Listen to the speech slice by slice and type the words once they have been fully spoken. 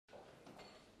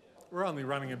we're only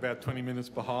running about 20 minutes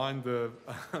behind the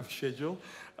schedule.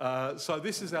 So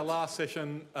this is our last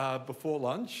session before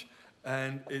lunch,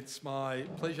 and it's my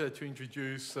pleasure to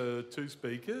introduce two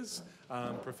speakers.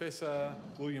 Professor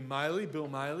William Maley, Bill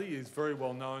Maley, is very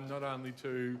well known not only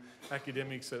to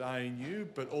academics at ANU,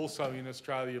 but also in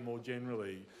Australia more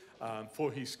generally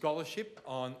for his scholarship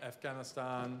on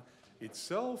Afghanistan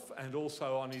itself, and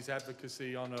also on his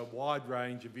advocacy on a wide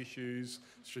range of issues,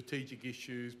 strategic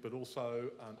issues, but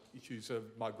also issues of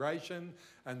migration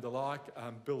and the like.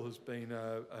 Bill has been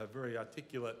a very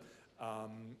articulate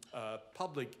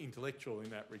public intellectual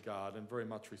in that regard and very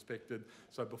much respected.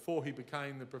 So before he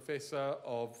became the Professor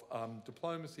of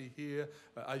Diplomacy here,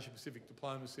 Asia Pacific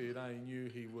Diplomacy at ANU,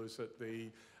 he was at the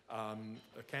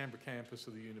Canberra campus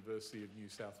of the University of New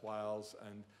South Wales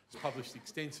and has published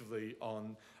extensively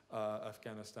on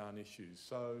Afghanistan issues.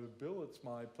 So, Bill, it's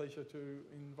my pleasure to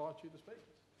invite you to speak.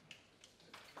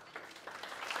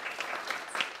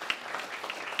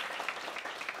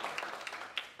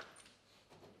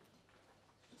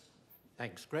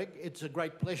 Thanks, Greg. It's a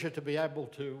great pleasure to be able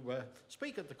to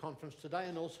speak at the conference today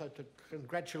and also to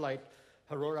congratulate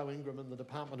Haroro Ingram and the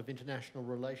Department of International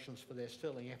Relations for their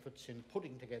sterling efforts in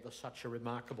putting together such a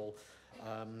remarkable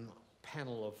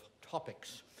panel of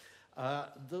topics.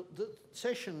 The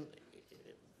session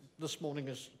this morning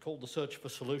is called The Search for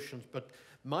Solutions, but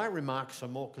my remarks are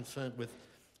more concerned with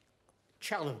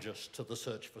challenges to the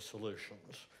search for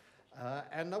solutions.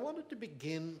 And I wanted to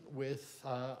begin with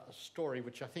a story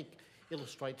which I think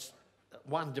illustrates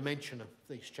one dimension of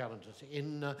these challenges.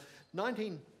 In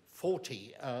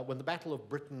 1940, when the Battle of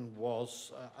Britain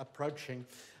was approaching,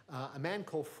 a man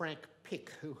called Frank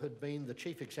Pick, who had been the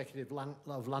Chief Executive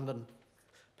of London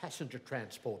Passenger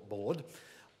Transport Board,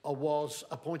 was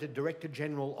appointed Director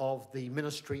General of the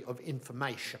Ministry of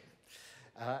Information.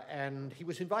 And he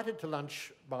was invited to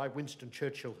lunch by Winston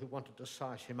Churchill, who wanted to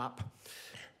size him up.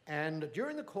 And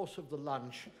during the course of the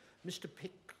lunch, Mr.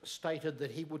 Pick stated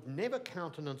that he would never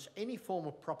countenance any form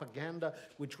of propaganda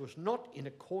which was not in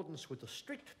accordance with the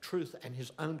strict truth and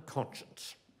his own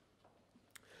conscience.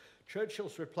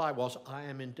 Churchill's reply was, "I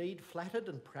am indeed flattered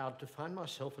and proud to find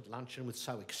myself at luncheon with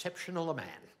so exceptional a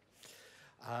man."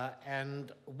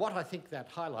 And what I think that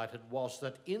highlighted was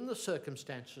that in the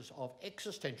circumstances of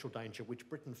existential danger which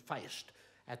Britain faced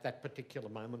at that particular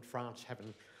moment, France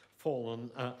having fallen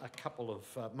a couple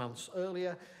of months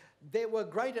earlier, there were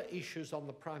greater issues on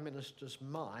the Prime Minister's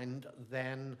mind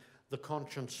than the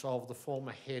conscience of the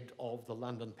former head of the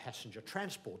London Passenger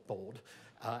Transport Board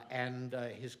and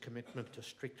his commitment to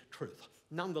strict truth.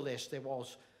 Nonetheless, there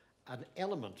was an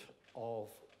element of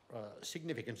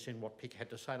significance in what Pick had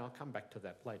to say, and I'll come back to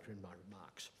that later in my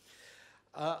remarks.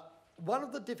 One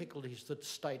of the difficulties that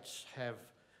states have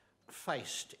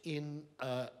faced in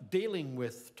dealing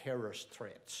with terrorist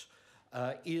threats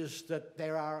is that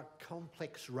there are a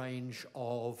complex range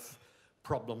of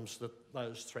problems that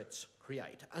those threats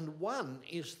create. And one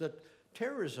is that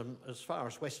terrorism, as far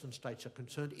as Western states are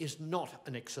concerned, is not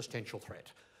an existential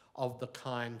threat of the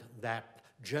kind that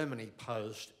Germany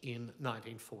posed in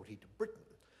 1940 to Britain.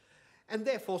 And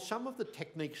therefore, some of the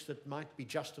techniques that might be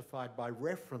justified by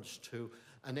reference to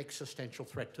an existential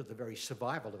threat to the very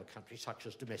survival of a country, such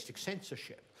as domestic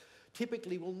censorship,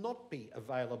 typically will not be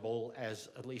available as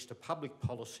at least a public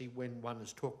policy when one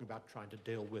is talking about trying to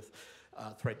deal with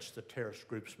threats that terrorist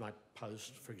groups might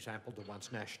pose, for example, to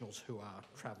one's nationals who are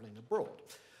travelling abroad.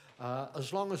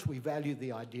 As long as we value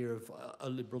the idea of a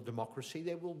liberal democracy,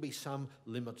 there will be some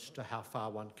limits to how far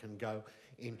one can go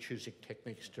in choosing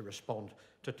techniques to respond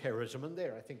to terrorism. And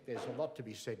there, I think there's a lot to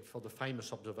be said for the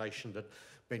famous observation that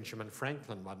Benjamin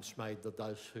Franklin once made, that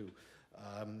those who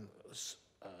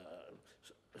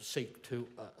seek to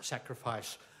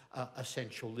sacrifice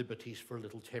essential liberties for a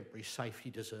little temporary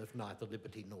safety deserve neither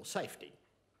liberty nor safety.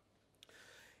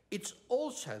 It's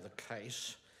also the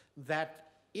case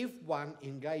that if one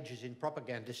engages in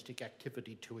propagandistic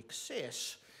activity to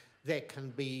excess, there can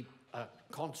be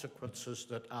consequences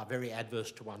that are very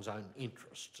adverse to one's own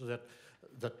interests.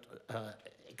 That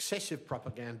excessive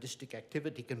propagandistic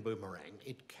activity can boomerang.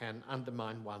 It can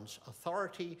undermine one's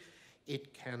authority,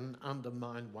 it can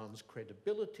undermine one's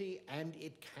credibility, and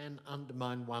it can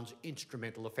undermine one's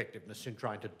instrumental effectiveness in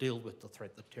trying to deal with the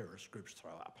threat that terrorist groups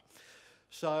throw up.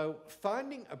 So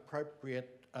finding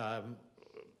appropriate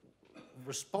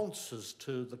responses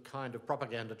to the kind of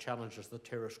propaganda challenges that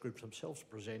terrorist groups themselves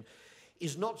present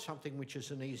is not something which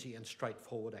is an easy and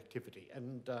straightforward activity.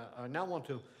 And I now want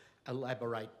to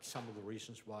elaborate some of the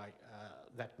reasons why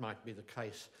that might be the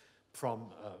case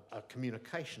from a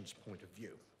communications point of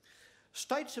view.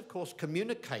 States, of course,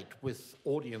 communicate with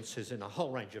audiences in a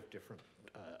whole range of different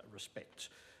respects.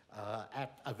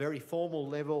 At a very formal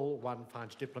level, one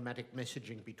finds diplomatic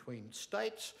messaging between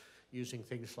states using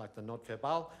things like the note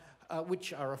verbal,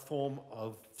 which are a form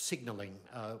of signalling,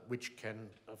 which can,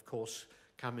 of course,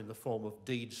 come in the form of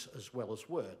deeds as well as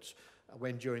words.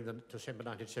 When during the December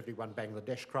 1971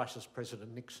 Bangladesh crisis,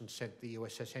 President Nixon sent the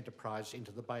USS Enterprise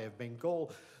into the Bay of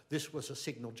Bengal, this was a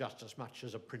signal just as much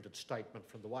as a printed statement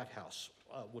from the White House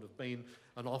would have been,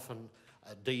 and often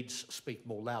deeds speak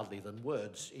more loudly than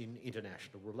words in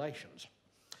international relations.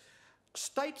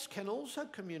 States can also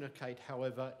communicate,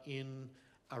 however, in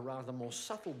a rather more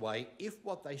subtle way if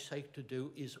what they seek to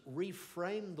do is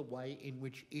reframe the way in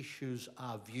which issues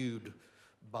are viewed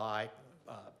by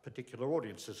particular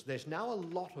audiences. There's now a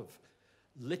lot of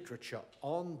literature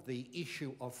on the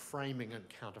issue of framing and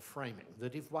counter-framing,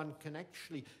 that if one can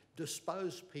actually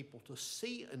dispose people to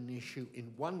see an issue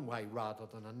in one way rather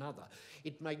than another,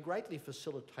 it may greatly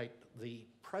facilitate the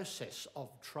process of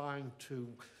trying to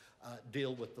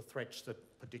deal with the threats that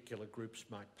particular groups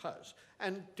might pose.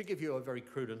 And to give you a very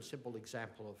crude and simple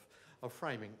example of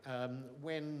framing,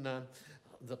 when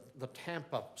the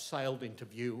Tampa sailed into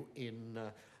view in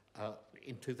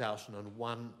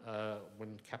 2001,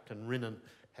 when Captain Rinnan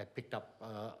had picked up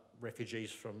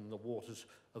refugees from the waters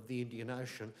of the Indian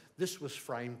Ocean, this was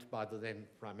framed by the then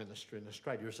Prime Minister in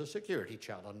Australia as a security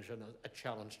challenge and a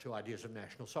challenge to ideas of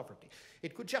national sovereignty.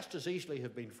 It could just as easily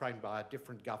have been framed by a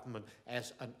different government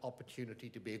as an opportunity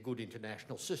to be a good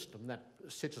international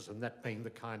citizen, that being the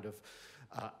kind of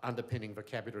underpinning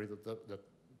vocabulary that the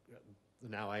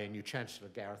now ANU Chancellor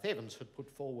Gareth Evans had put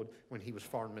forward when he was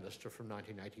Foreign Minister from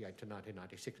 1988 to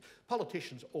 1996.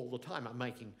 Politicians all the time are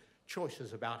making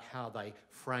choices about how they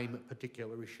frame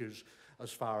particular issues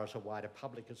as far as a wider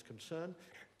public is concerned,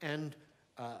 and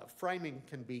framing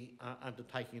can be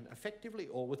undertaken effectively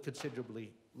or with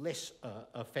considerably less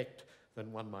effect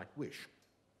than one might wish.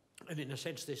 And in a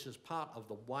sense, this is part of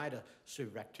the wider sort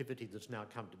of activity that's now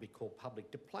come to be called public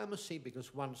diplomacy,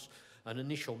 because once an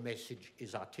initial message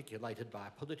is articulated by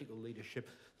a political leadership,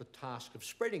 the task of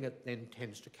spreading it then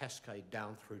tends to cascade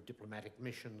down through diplomatic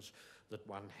missions that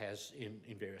one has in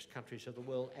various countries of the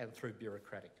world and through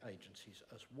bureaucratic agencies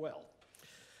as well.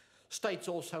 States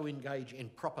also engage in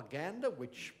propaganda,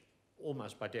 which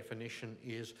almost by definition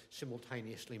is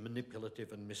simultaneously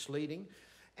manipulative and misleading.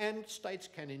 And states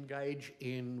can engage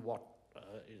in what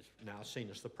is now seen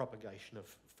as the propagation of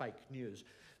fake news.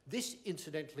 This,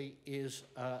 incidentally, is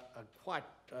a quite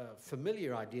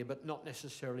familiar idea, but not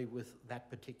necessarily with that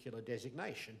particular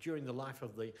designation. During the life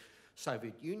of the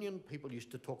Soviet Union, people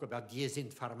used to talk about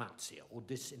dezinformatia, or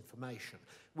disinformation,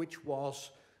 which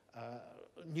was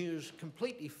news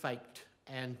completely faked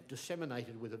and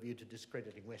disseminated with a view to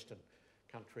discrediting Western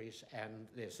countries. And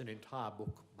there's an entire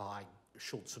book by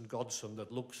Schultz and Godson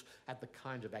that looks at the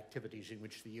kind of activities in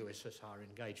which the USSR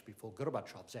engaged before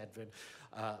Gorbachev's advent,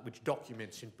 which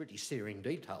documents in pretty searing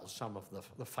detail some of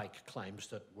the fake claims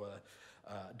that were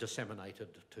disseminated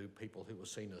to people who were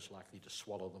seen as likely to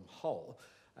swallow them whole.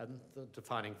 And the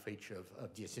defining feature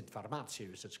of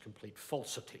disinformatia is its complete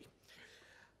falsity.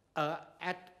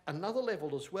 At another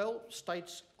level as well,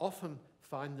 states often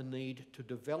find the need to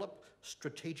develop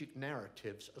strategic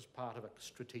narratives as part of a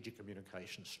strategic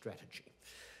communication strategy.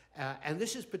 And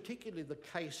this is particularly the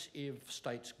case if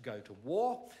states go to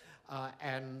war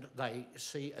and they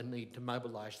see a need to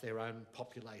mobilise their own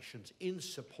populations in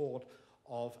support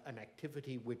of an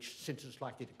activity which, since it's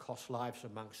likely to cost lives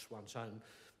amongst one's own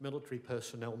military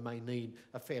personnel, may need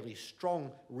a fairly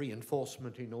strong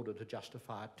reinforcement in order to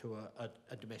justify it to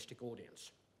a domestic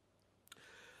audience.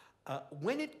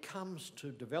 When it comes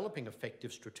to developing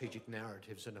effective strategic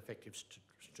narratives and effective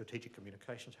strategic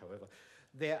communications, however,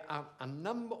 there are a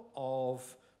number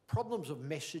of problems of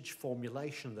message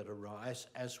formulation that arise,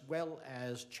 as well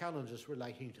as challenges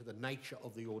relating to the nature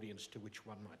of the audience to which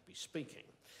one might be speaking.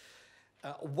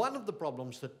 One of the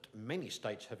problems that many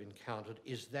states have encountered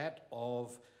is that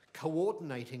of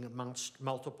coordinating amongst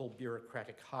multiple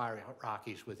bureaucratic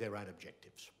hierarchies with their own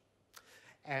objectives.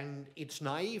 And it's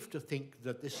naive to think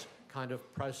that this kind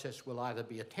of process will either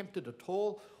be attempted at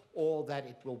all or that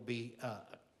it will be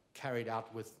carried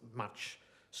out with much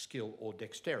skill or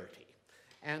dexterity.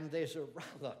 And there's a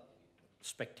rather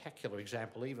spectacular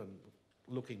example, even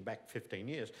looking back 15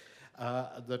 years,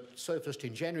 that surfaced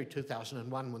in January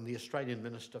 2001 when the Australian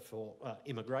Minister for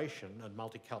Immigration and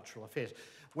Multicultural Affairs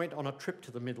went on a trip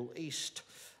to the Middle East,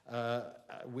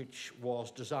 which was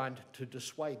designed to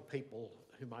dissuade people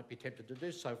who might be tempted to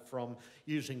do so from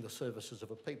using the services of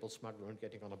a people smuggler and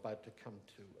getting on a boat to come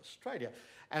to Australia.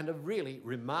 And a really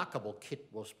remarkable kit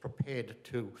was prepared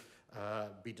to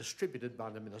be distributed by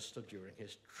the minister during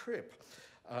his trip.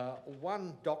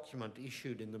 one document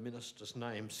issued in the minister's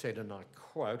name said, and I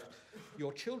quote,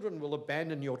 "Your children will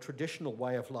abandon your traditional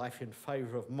way of life in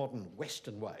favour of modern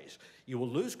Western ways. You will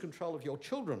lose control of your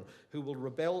children who will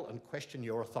rebel and question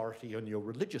your authority and your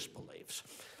religious beliefs."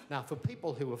 Now, for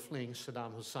people who are fleeing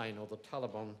Saddam Hussein or the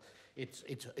Taliban,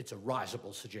 it's a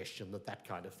risible suggestion that that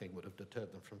kind of thing would have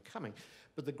deterred them from coming.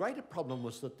 But the greater problem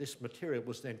was that this material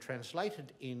was then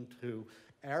translated into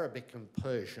Arabic and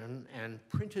Persian and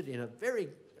printed in a very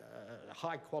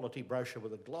high-quality brochure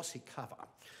with a glossy cover.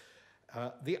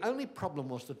 The only problem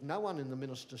was that no one in the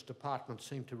minister's department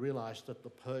seemed to realise that the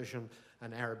Persian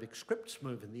and Arabic scripts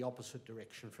move in the opposite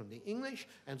direction from the English,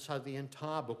 and so the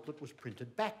entire booklet was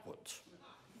printed backwards.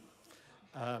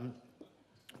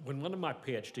 When one of my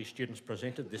PhD students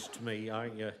presented this to me,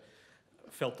 I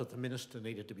felt that the minister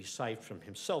needed to be saved from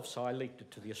himself, so I leaked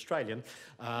it to the Australian,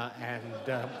 and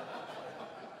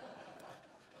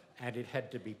it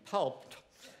had to be pulped.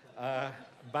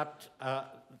 But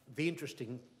the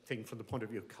interesting thing from the point of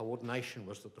view of coordination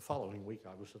was that the following week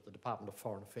I was at the Department of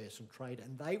Foreign Affairs and Trade,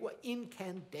 and they were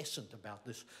incandescent about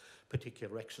this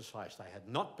particular exercise. They had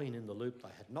not been in the loop,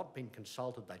 they had not been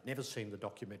consulted, they'd never seen the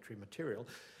documentary material,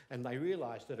 and they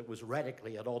realised that it was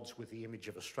radically at odds with the image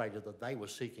of Australia that they were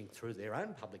seeking through their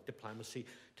own public diplomacy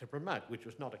to promote, which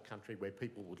was not a country where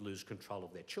people would lose control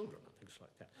of their children and things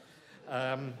like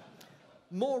that.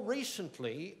 More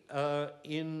recently,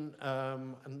 in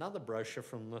another brochure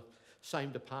from the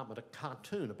same department, a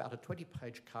cartoon, about a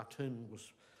 20-page cartoon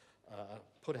was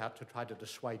put out to try to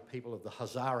dissuade people of the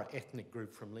Hazara ethnic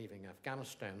group from leaving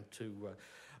Afghanistan to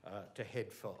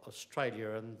head for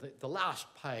Australia. And the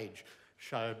last page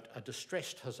showed a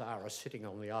distressed Hazara sitting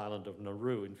on the island of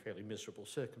Nauru in fairly miserable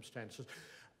circumstances,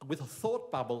 with a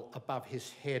thought bubble above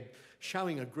his head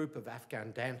showing a group of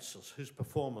Afghan dancers whose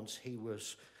performance he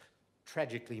was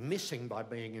tragically missing by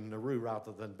being in Nauru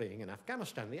rather than being in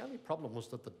Afghanistan. The only problem was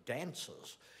that the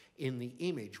dancers in the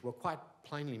image were quite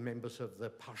plainly members of the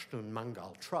Pashtun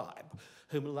Mangal tribe,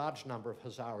 whom a large number of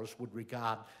Hazaras would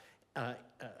regard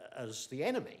as the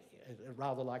enemy,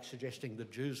 rather like suggesting the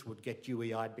Jews would get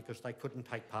dewy-eyed because they couldn't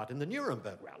take part in the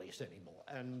Nuremberg rallies anymore.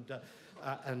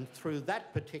 And through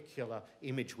that particular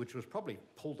image, which was probably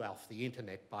pulled off the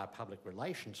internet by a public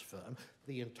relations firm,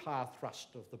 the entire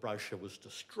thrust of the brochure was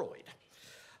destroyed.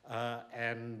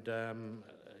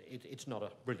 It's not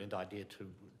a brilliant idea to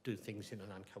do things in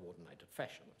an uncoordinated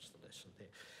fashion. That's the lesson there.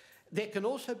 There can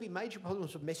also be major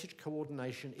problems of message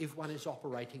coordination if one is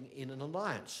operating in an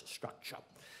alliance structure.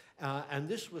 And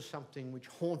this was something which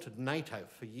haunted NATO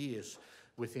for years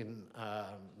within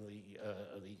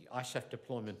the ISAF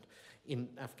deployment in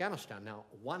Afghanistan. Now,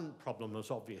 one problem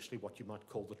is obviously what you might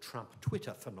call the Trump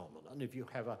Twitter phenomenon. If you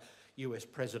have a US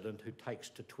president who takes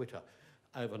to Twitter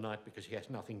overnight because he has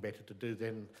nothing better to do,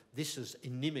 then this is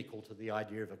inimical to the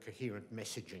idea of a coherent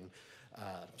messaging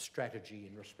strategy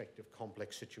in respect of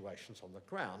complex situations on the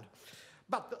ground.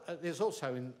 But there's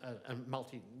also in a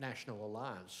multinational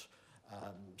alliance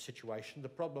situation the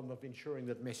problem of ensuring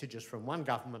that messages from one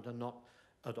government are not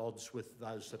at odds with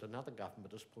those that another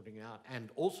government is putting out, and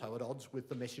also at odds with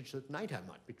the message that NATO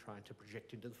might be trying to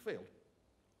project into the field.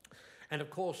 And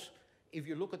of course, if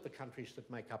you look at the countries that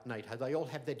make up NATO, they all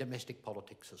have their domestic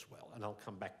politics as well, and I'll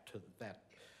come back to that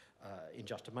in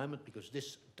just a moment, because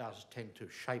this does tend to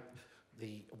shape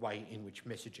the way in which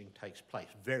messaging takes place.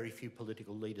 Very few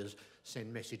political leaders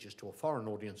send messages to a foreign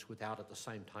audience without at the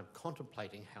same time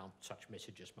contemplating how such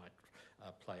messages might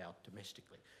play out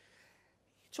domestically.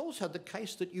 It's also the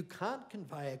case that you can't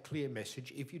convey a clear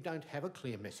message if you don't have a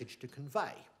clear message to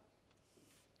convey.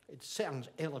 It sounds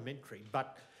elementary,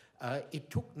 but it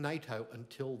took NATO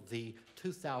until the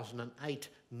 2008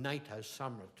 NATO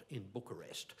summit in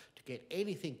Bucharest to get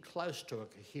anything close to a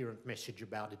coherent message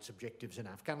about its objectives in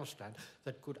Afghanistan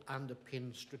that could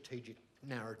underpin strategic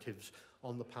narratives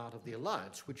on the part of the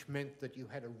alliance, which meant that you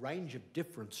had a range of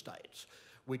different states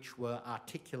which were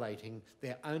articulating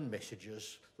their own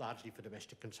messages, largely for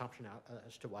domestic consumption,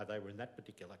 as to why they were in that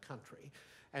particular country.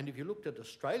 And if you looked at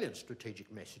Australian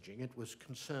strategic messaging, it was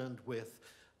concerned with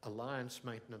alliance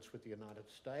maintenance with the United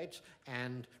States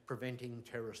and preventing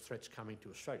terrorist threats coming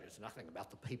to Australia. There's nothing about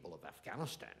the people of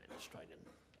Afghanistan in Australian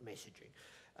messaging,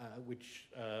 which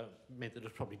meant that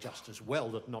it's probably just as well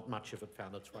that not much of it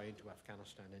found its way into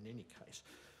Afghanistan in any case.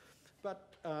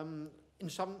 But in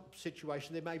some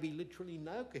situations, there may be literally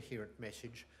no coherent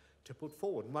message to put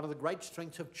forward. And one of the great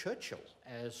strengths of Churchill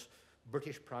as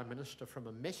British Prime Minister from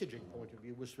a messaging point of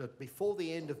view was that before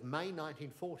the end of May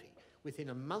 1940, within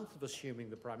a month of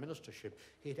assuming the Prime Ministership,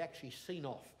 he had actually seen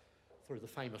off through the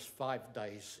famous 5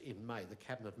 days in May, the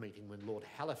Cabinet meeting when Lord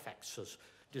Halifax's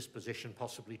disposition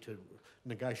possibly to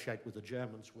negotiate with the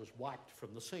Germans was wiped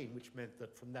from the scene, which meant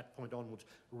that from that point onwards,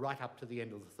 right up to the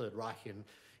end of the Third Reich in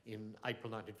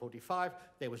April 1945,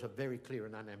 there was a very clear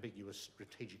and unambiguous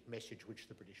strategic message which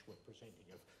the British were presenting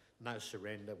of no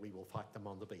surrender, we will fight them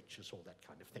on the beaches, all that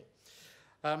kind of thing.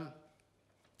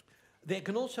 There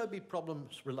can also be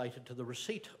problems related to the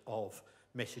receipt of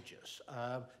messages.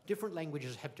 Different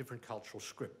languages have different cultural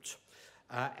scripts.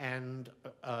 And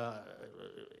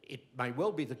it may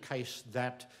well be the case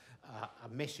that a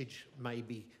message may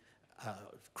be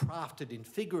crafted in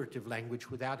figurative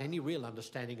language without any real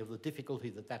understanding of the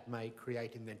difficulty that that may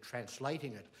create in then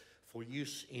translating it for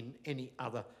use in any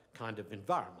other kind of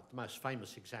environment. The most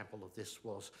famous example of this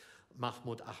was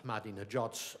Mahmoud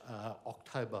Ahmadinejad's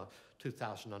October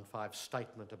 2005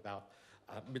 statement about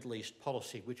Middle East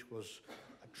policy, which was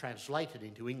translated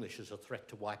into English as a threat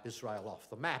to wipe Israel off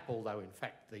the map, although in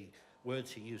fact the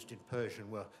words he used in Persian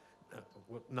were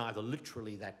neither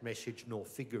literally that message nor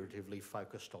figuratively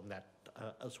focused on that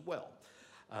as well.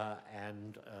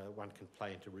 And one can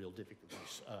play into real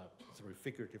difficulties through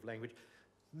figurative language.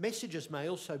 Messages may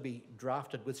also be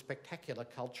drafted with spectacular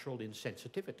cultural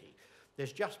insensitivity.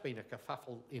 There's just been a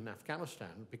kerfuffle in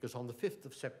Afghanistan because on the 5th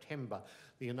of September,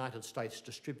 the United States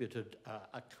distributed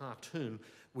a cartoon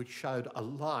which showed a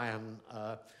lion,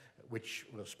 which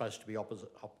was supposed to be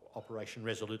Operation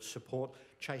Resolute Support,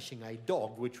 chasing a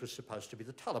dog, which was supposed to be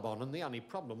the Taliban. And the only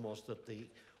problem was that the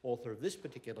author of this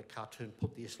particular cartoon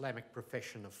put the Islamic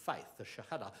profession of faith, the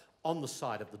Shahada, on the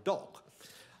side of the dog,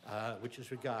 which is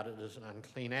regarded as an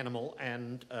unclean animal,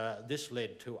 and this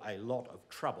led to a lot of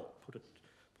trouble, put it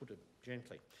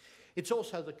gently. It's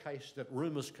also the case that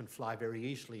rumours can fly very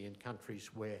easily in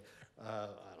countries where an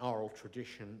oral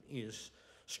tradition is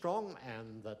strong,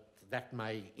 and that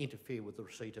may interfere with the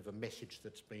receipt of a message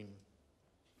that's been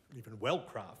even well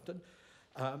crafted.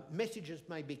 Messages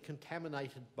may be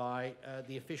contaminated by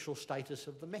the official status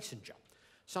of the messenger.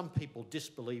 Some people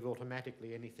disbelieve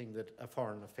automatically anything that a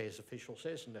foreign affairs official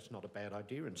says, and that's not a bad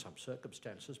idea in some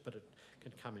circumstances, but it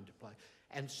can come into play.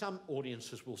 And some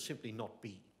audiences will simply not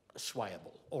be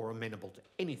swayable or amenable to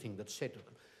anything that's said to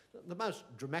them. The most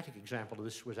dramatic example of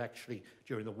this was actually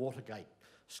during the Watergate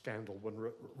scandal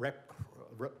when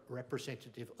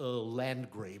Representative Earl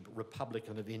Landgrebe,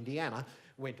 Republican of Indiana,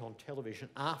 went on television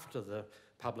after the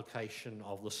publication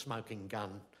of the smoking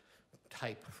gun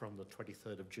tape from the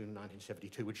 23rd of June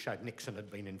 1972, which showed Nixon had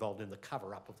been involved in the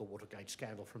cover-up of the Watergate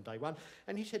scandal from day one,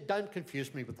 and he said, "Don't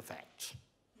confuse me with the facts."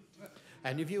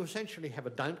 And if you essentially have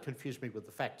a "don't confuse me with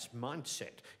the facts"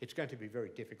 mindset, it's going to be very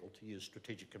difficult to use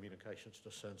strategic communications to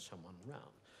turn someone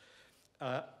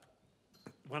around.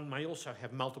 One may also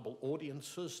have multiple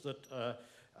audiences that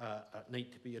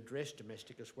need to be addressed,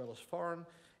 domestic as well as foreign,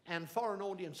 and foreign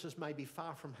audiences may be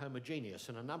far from homogeneous,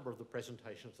 and a number of the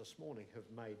presentations this morning have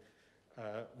made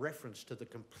reference to the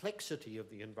complexity of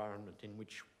the environment in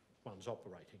which one's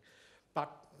operating.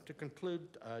 But to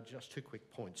conclude, just two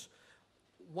quick points.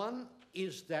 One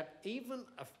is that even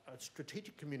a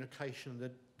strategic communication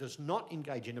that does not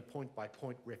engage in a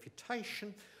point-by-point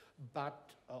refutation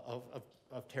but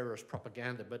of terrorist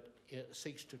propaganda, but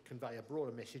seeks to convey a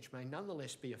broader message, may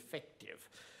nonetheless be effective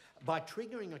by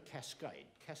triggering a cascade.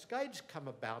 Cascades come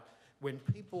about when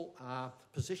people are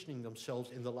positioning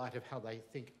themselves in the light of how they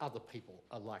think other people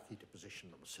are likely to position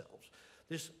themselves.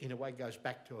 This, in a way, goes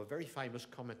back to a very famous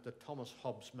comment that Thomas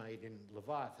Hobbes made in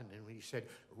Leviathan, in which he said,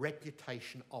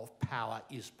 "Reputation of power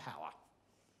is power."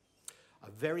 A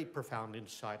very profound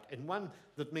insight, and one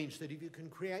that means that if you can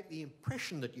create the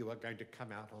impression that you are going to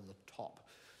come out on the top,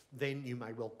 then you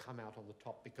may well come out on the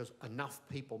top because enough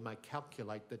people may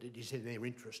calculate that it is in their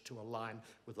interest to align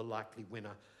with a likely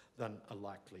winner than a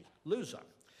likely loser.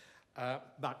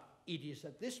 But it is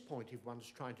at this point, if one's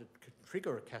trying to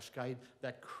trigger a cascade,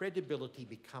 that credibility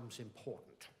becomes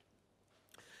important.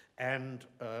 And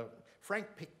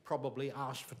Frank Pick probably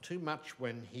asked for too much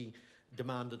when he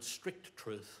demanded strict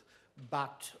truth,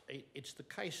 but it's the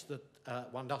case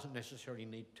that one doesn't necessarily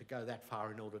need to go that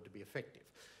far in order to be effective.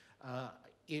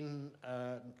 In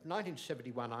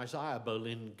 1971, Isaiah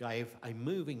Berlin gave a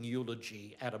moving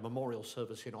eulogy at a memorial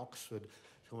service in Oxford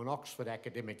to an Oxford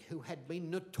academic who had been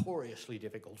notoriously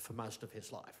difficult for most of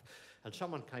his life. And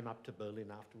someone came up to Berlin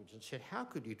afterwards and said, "How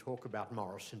could you talk about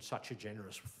Morris in such a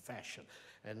generous fashion?"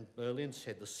 And Berlin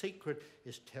said, "The secret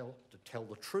is to tell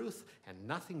the truth and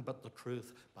nothing but the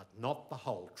truth, but not the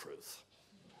whole truth."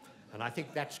 And I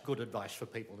think that's good advice for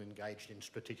people engaged in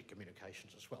strategic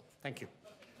communications as well. Thank you.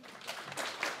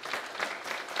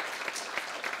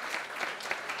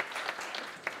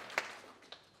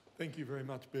 Thank you very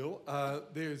much, Bill.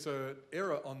 There's an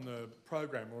error on the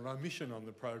program, or an omission on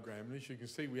the program. And as you can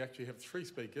see, we actually have 3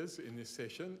 speakers in this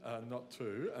session, not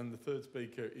 2. And the third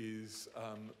speaker is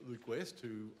Luke West,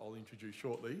 who I'll introduce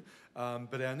shortly.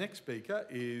 But our next speaker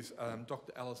is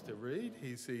Dr. Alistair Reid.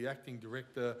 He's the Acting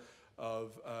Director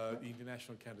of the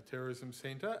International Counterterrorism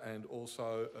Centre and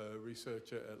also a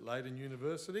researcher at Leiden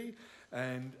University.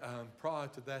 And prior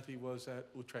to that, he was at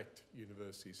Utrecht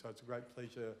University. So it's a great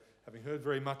pleasure, having heard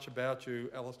very much about you,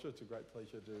 Alistair, it's a great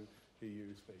pleasure to hear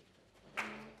you speak.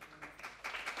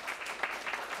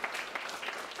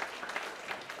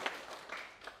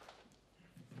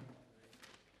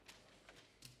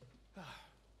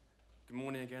 Good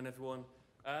morning again, everyone.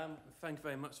 Thank you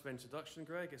very much for the introduction,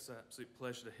 Greg. It's an absolute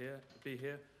pleasure to be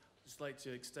here. I'd just like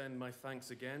to extend my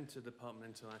thanks again to the Department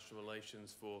of International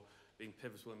Relations for being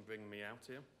pivotal in bringing me out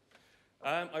here.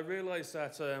 I realise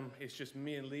that it's just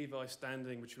me and Levi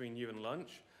standing between you and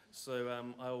lunch,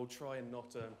 so I will try and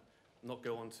not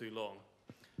go on too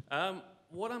long.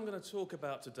 What I'm going to talk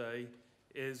about today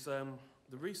is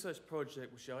the research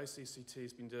project which the ICCT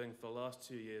has been doing for the last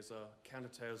 2 years, our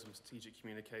Counterterrorism Strategic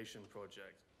Communication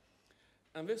Project.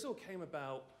 And this all came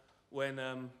about when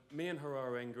me and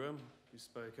Harara Ingram, who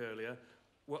spoke earlier,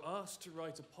 were asked to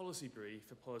write a policy brief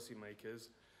for policymakers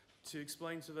to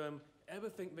explain to them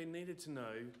everything they needed to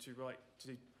know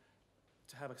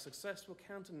to have a successful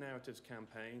counter-narratives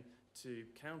campaign to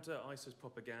counter ISIS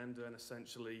propaganda and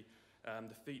essentially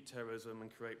defeat terrorism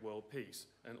and create world peace,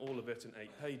 and all of it in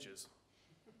 8 pages.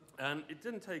 And it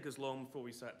didn't take us long before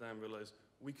we sat down and realised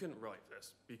we couldn't write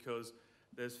this because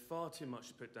there's far too much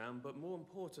to put down, but more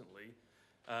importantly,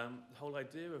 the whole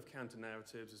idea of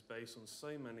counter-narratives is based on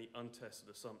so many untested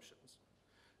assumptions.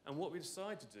 And what we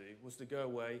decided to do was to go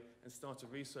away and start a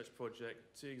research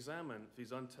project to examine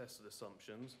these untested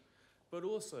assumptions, but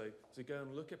also to go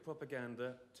and look at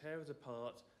propaganda, tear it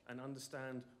apart, and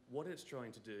understand what it's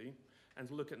trying to do, and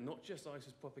to look at not just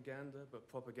ISIS propaganda, but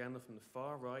propaganda from the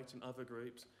far right and other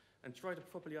groups, and try to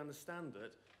properly understand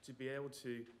it to be able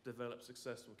to develop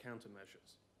successful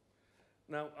countermeasures.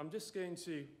 Now, I'm just going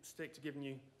to stick to giving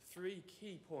you 3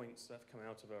 key points that have come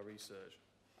out of our research.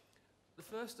 The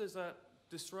first is that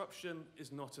disruption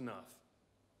is not enough.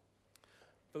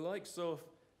 The likes of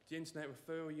the Internet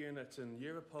Referral Unit and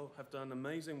Europol have done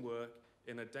amazing work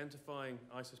in identifying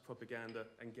ISIS propaganda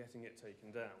and getting it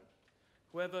taken down.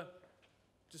 However,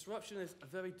 disruption is a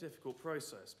very difficult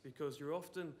process because you're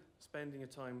often spending your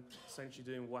time essentially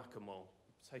doing whack-a-mole.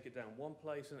 Take it down one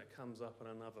place and it comes up in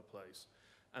another place.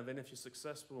 And then if you're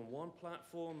successful on one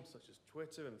platform, such as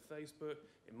Twitter and Facebook,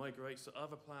 it migrates to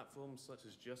other platforms, such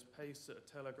as Just Paste it,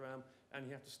 or Telegram, and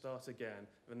you have to start again,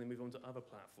 and then move on to other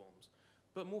platforms.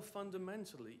 But more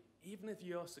fundamentally, even if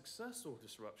you are successful with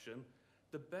disruption,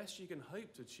 the best you can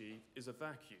hope to achieve is a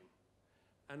vacuum.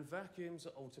 And vacuums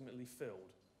are ultimately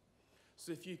filled.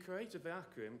 So if you create a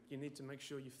vacuum, you need to make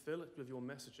sure you fill it with your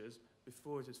messages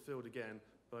before it is filled again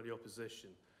by the opposition.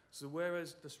 So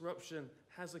whereas disruption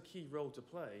has a key role to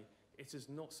play, it is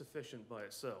not sufficient by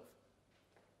itself.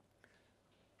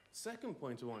 Second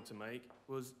point I wanted to make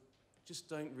was just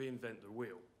don't reinvent the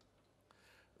wheel.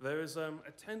 There is a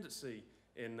tendency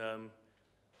in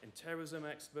terrorism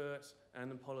experts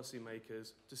and in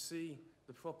policymakers to see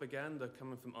the propaganda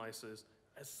coming from ISIS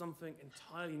as something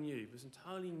entirely new, this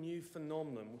entirely new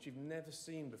phenomenon which you've never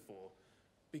seen before,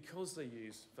 because they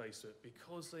use Facebook,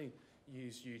 because they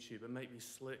use YouTube and make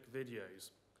these slick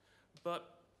videos.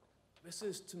 But this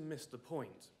is to miss the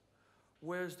point.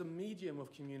 Whereas the medium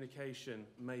of communication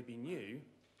may be new,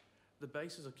 the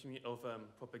basis of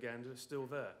propaganda is still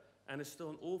there, and there's still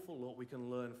an awful lot we can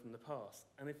learn from the past.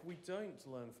 And if we don't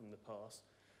learn from the past,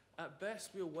 at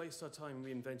best we'll waste our time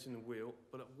reinventing the wheel,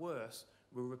 but at worst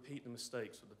we'll repeat the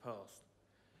mistakes of the past.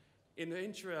 In the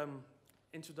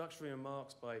introductory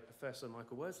remarks by Professor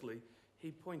Michael Wesley,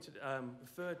 he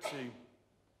referred to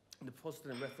the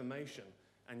Protestant Reformation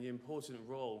and the important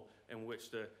role in which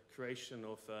the creation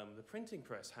of the printing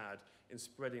press had in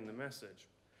spreading the message.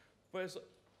 But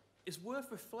it's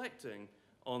worth reflecting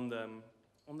on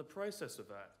the process of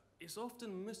that. It's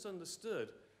often misunderstood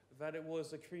that it was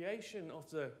the creation of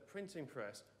the printing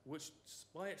press which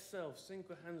by itself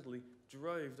single-handedly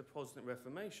drove the Protestant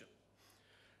Reformation.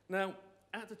 Now,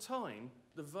 at the time,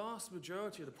 the vast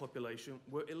majority of the population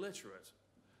were illiterate.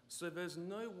 So there's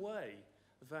no way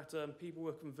that people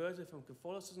were converted from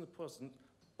Catholicism to Protestant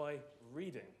by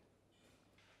reading.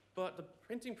 But the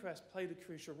printing press played a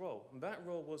crucial role, and that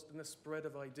role was in the spread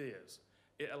of ideas.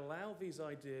 It allowed these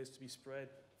ideas to be spread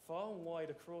far and wide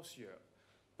across Europe.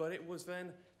 But it was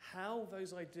then how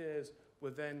those ideas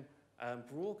were then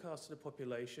broadcast to the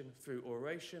population through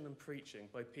oration and preaching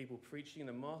by people preaching in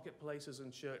the marketplaces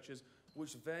and churches,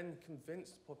 which then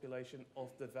convinced the population of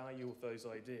the value of those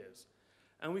ideas.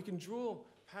 And we can draw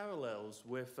parallels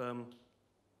with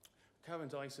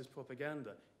current ISIS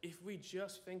propaganda. If we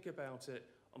just think about it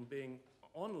on being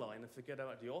online and forget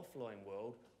about the offline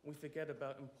world, we forget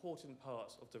about important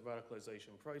parts of the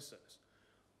radicalization process.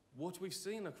 What we've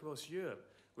seen across Europe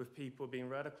with people being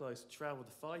radicalized to travel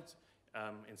to fight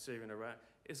in Syria and Iraq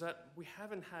is that we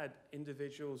haven't had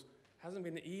individuals, hasn't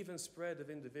been an even spread of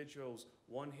individuals,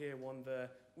 one here, one there,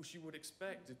 which you would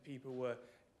expect if people were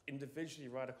individually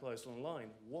radicalized online.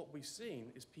 What we've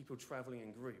seen is people traveling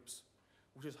in groups,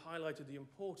 which has highlighted the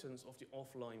importance of the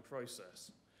offline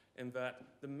process, in that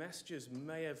the messages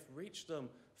may have reached them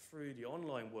through the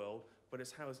online world, but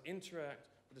it's how it's interact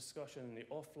with discussion in the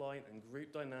offline and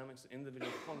group dynamics and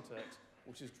individual context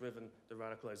which has driven the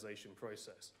radicalization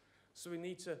process. So we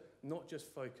need to not just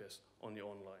focus on the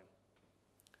online.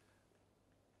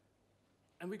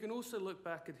 And we can also look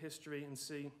back at history and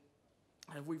see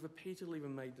have we repeatedly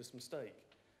made this mistake.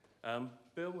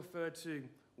 Bill referred to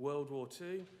World War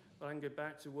II, but I can go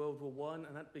back to World War I,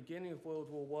 and at the beginning of World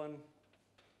War I,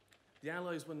 the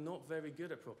Allies were not very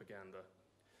good at propaganda.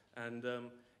 And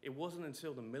it wasn't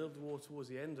until the middle of the war, towards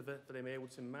the end of it, that they were able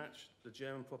to match the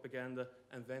German propaganda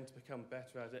and then to become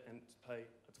better at it and to play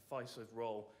a decisive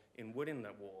role in winning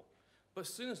that war. But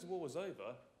as soon as the war was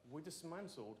over, we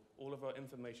dismantled all of our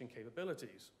information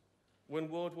capabilities. When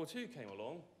World War II came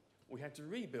along, we had to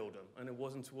rebuild them, and it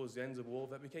wasn't towards the end of the war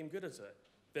that we became good at it.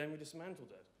 Then we dismantled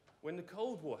it. When the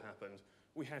Cold War happened,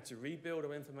 we had to rebuild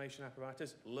our information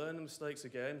apparatus, learn the mistakes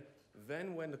again.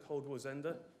 Then when the Cold War's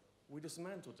ended, we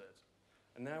dismantled it.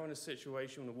 And now we're in a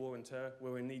situation with the war on terror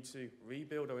where we need to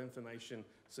rebuild our information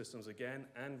systems again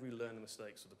and relearn the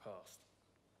mistakes of the past.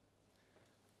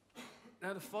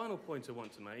 Now, the final point I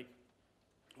want to make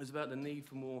is about the need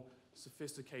for more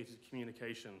sophisticated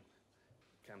communication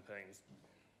campaigns.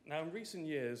 Now, in recent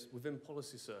years, within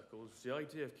policy circles, the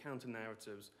idea of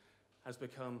counter-narratives has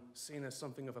become seen as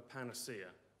something of a panacea,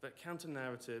 that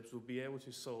counter-narratives will be able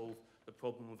to solve the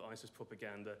problem with ISIS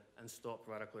propaganda and stop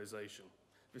radicalization.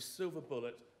 This silver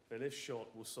bullet that, if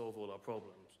shot, will solve all our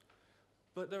problems.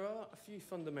 But there are a few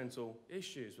fundamental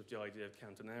issues with the idea of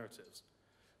counter-narratives.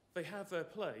 They have their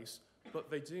place, but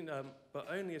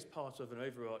only as part of an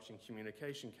overarching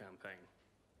communication campaign.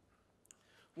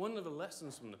 One of the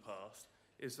lessons from the past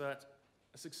is that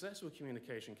a successful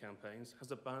communication campaigns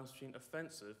has a balance between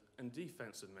offensive and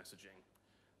defensive messaging.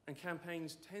 And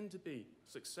campaigns tend to be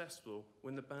successful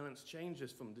when the balance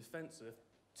changes from defensive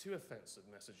to offensive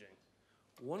messaging.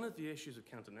 One of the issues of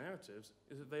counter-narratives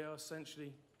is that they are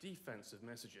essentially defensive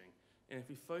messaging. And if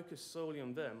we focus solely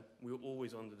on them, we're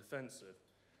always on the defensive.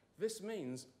 This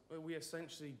means that we're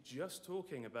essentially just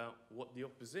talking about what the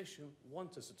opposition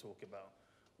want us to talk about.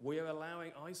 We are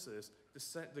allowing ISIS to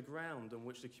set the ground on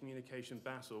which the communication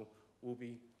battle will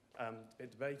be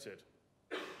debated.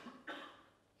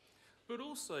 But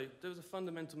also, there's a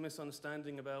fundamental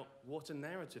misunderstanding about what a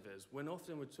narrative is. When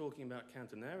often we're talking about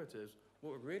counter-narratives,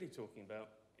 what we're really talking about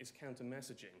is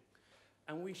counter-messaging.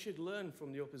 And we should learn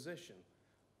from the opposition.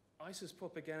 ISIS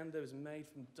propaganda is made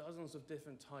from dozens of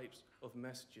different types of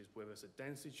messages, whether it's a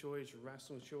density choice,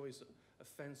 rational choice,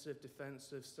 offensive,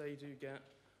 defensive, say, do, get.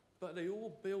 But they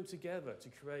all build together to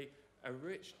create a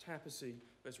rich tapestry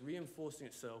that's reinforcing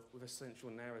itself with a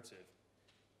central narrative.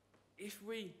 If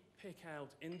we pick out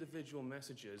individual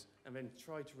messages and then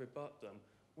try to rebut them,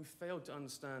 we fail to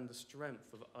understand the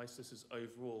strength of ISIS's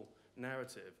overall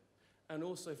narrative. And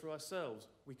also for ourselves,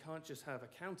 we can't just have a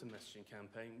counter-messaging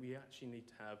campaign, we actually need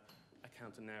to have a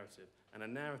counter-narrative. And a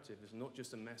narrative is not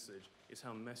just a message, it's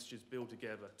how messages build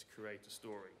together to create a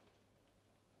story.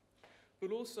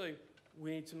 But also,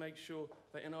 we need to make sure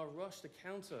that in our rush to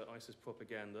counter ISIS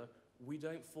propaganda, we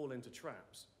don't fall into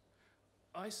traps.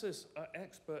 ISIS are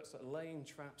experts at laying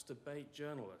traps to bait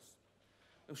journalists.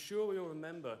 I'm sure we all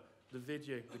remember the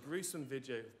gruesome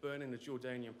video of burning the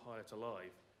Jordanian pilot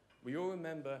alive. We all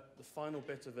remember the final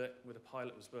bit of it where the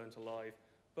pilot was burnt alive,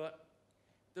 but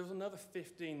there was another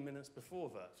 15 minutes before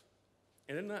that.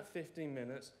 And in that 15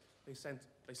 minutes, they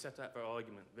set out their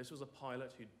argument. This was a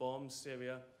pilot who'd bombed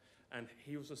Syria, and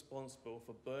he was responsible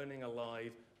for burning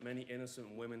alive many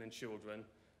innocent women and children,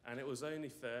 and it was only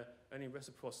fair, only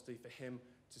reciprocity for him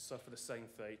to suffer the same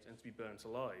fate and to be burnt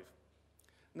alive.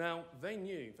 Now, they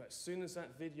knew that as soon as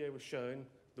that video was shown,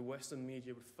 the Western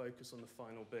media would focus on the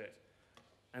final bit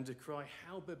and decry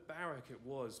how barbaric it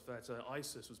was that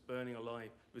ISIS was burning alive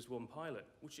this one pilot,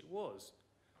 which it was.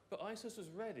 But ISIS was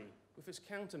ready with its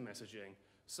counter-messaging,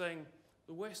 saying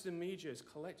The Western media is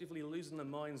collectively losing their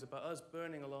minds about us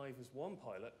burning alive as one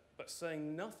pilot, but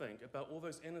saying nothing about all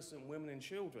those innocent women and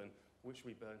children which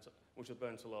are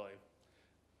burnt alive.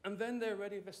 And then they're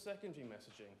ready for secondary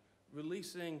messaging,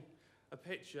 releasing a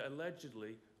picture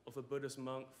allegedly of a Buddhist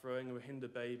monk throwing a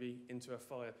Rohingya baby into a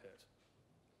fire pit.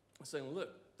 Saying,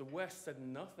 look, the West said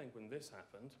nothing when this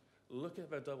happened. Look at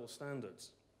their double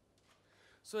standards.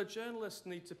 So journalists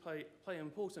need to play an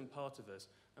important part of this,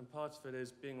 and part of it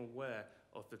is being aware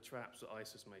of the traps that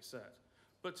ISIS may set.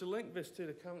 But to link this to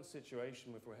the current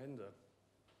situation with Rohingya,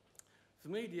 for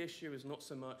me the issue is not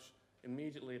so much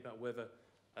immediately about whether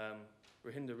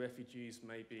Rohingya refugees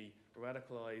may be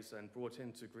radicalized and brought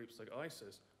into groups like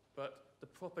ISIS, but the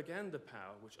propaganda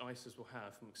power which ISIS will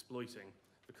have from exploiting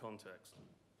the context.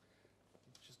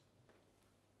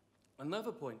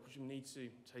 Another point which we need to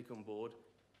take on board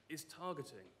is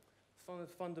targeting.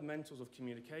 Fundamentals of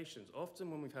communications.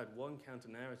 Often when we've had one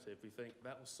counter-narrative, we think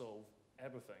that will solve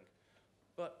everything.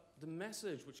 But the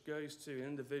message which goes to an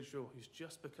individual who's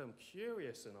just become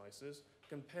curious in ISIS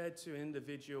compared to an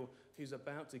individual who's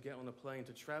about to get on a plane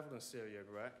to travel in Syria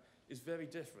or Iraq is very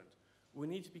different. We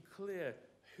need to be clear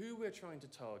who we're trying to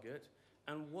target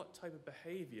and what type of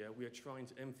behavior we are trying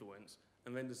to influence,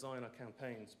 and then design our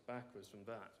campaigns backwards from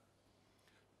that.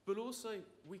 But also,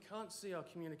 we can't see our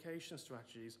communication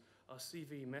strategies, our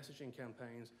CV messaging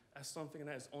campaigns, as something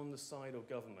that is on the side of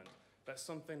government. That's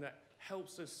something that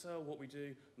helps us sell what we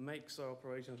do, makes our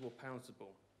operations more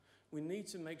palatable. We need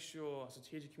to make sure our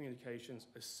strategic communications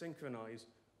are synchronized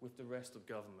with the rest of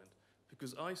government,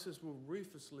 because ISIS will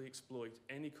ruthlessly exploit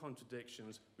any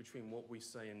contradictions between what we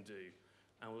say and do,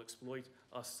 and will exploit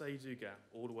our say-do gap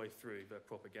all the way through their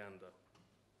propaganda.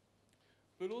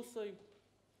 But also,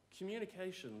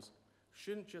 communications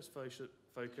shouldn't just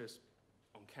focus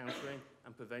on countering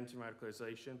and preventing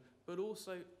radicalization, but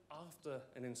also after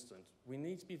an incident. We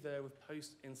need to be there with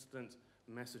post-incident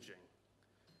messaging.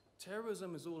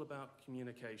 Terrorism is all about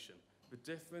communication. The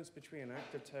difference between an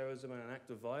act of terrorism and an act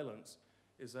of violence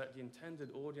is that the intended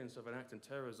audience of an act of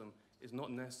terrorism is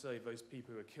not necessarily those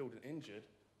people who are killed and injured,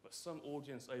 but some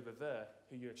audience over there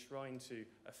who you're trying to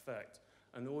affect,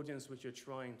 an audience which you're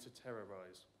trying to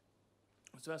terrorize.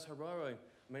 So as Hararo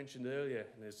mentioned earlier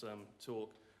in his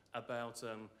talk about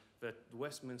the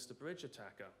Westminster Bridge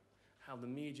attacker, how the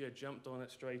media jumped on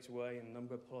it straight away and a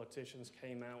number of politicians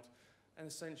came out and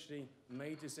essentially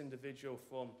made this individual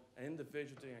from an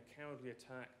individual doing a cowardly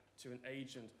attack to an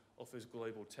agent of his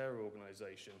global terror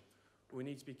organization. We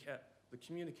need to be kept. The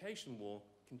communication war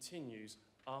continues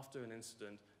after an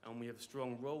incident, and we have a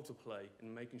strong role to play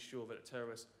in making sure that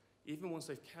terrorists, even once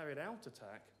they've carried out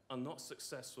attack, are not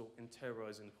successful in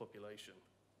terrorizing the population.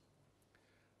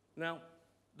 Now,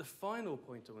 the final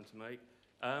point I want to make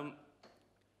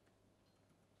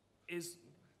is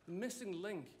the missing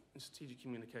link in strategic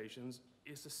communications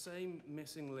is the same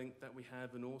missing link that we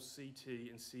have in all CT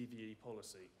and CVE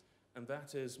policy, and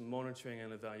that is monitoring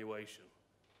and evaluation.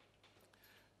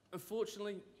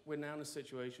 Unfortunately, we're now in a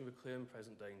situation with clear and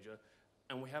present danger,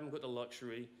 and we haven't got the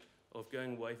luxury of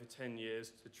going away for 10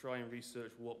 years to try and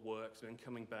research what works and then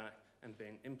coming back and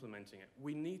then implementing it.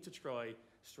 We need to try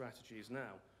strategies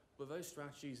now, but those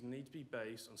strategies need to be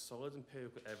based on solid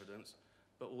empirical evidence,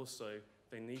 but also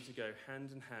they need to go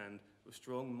hand in hand with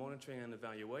strong monitoring and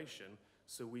evaluation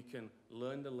so we can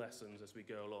learn the lessons as we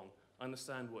go along,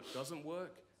 understand what doesn't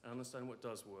work and understand what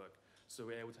does work, so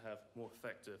we're able to have more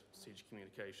effective strategic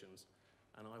communications.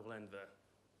 And I will end there.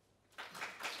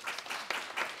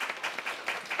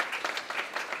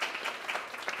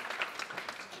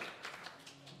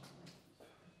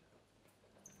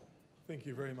 Thank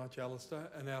you very much, Alistair.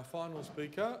 And our final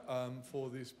speaker for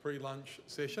this pre-lunch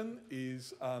session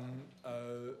is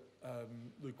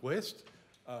Luke West,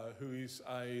 who is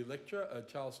a lecturer at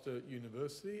Charles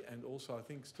University and also, I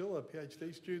think, still a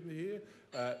PhD student here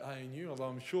at ANU, although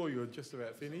I'm sure you're just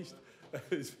about finished.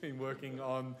 He's been working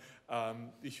on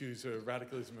issues of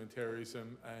radicalism and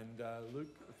terrorism. And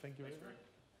Luke, thank you very much.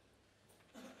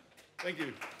 Thank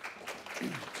you.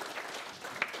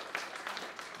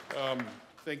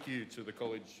 Thank you to the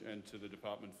college and to the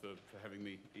department for having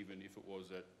me, even if it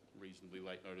was at reasonably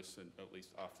late notice and at least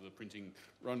after the printing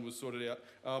run was sorted out.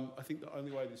 I think the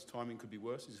only way this timing could be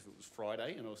worse is if it was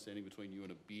Friday and I was standing between you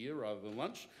and a beer rather than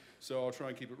lunch, so I'll try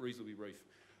and keep it reasonably brief.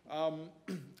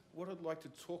 What I'd like to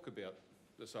talk about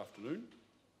this afternoon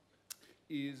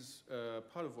is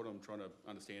part of what I'm trying to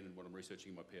understand and what I'm researching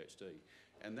in my PhD,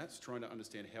 and that's trying to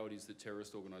understand how it is that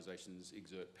terrorist organisations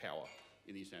exert power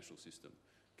in the international system.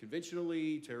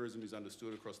 Conventionally, terrorism is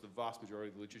understood across the vast majority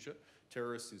of the literature.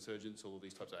 Terrorists, insurgents, all of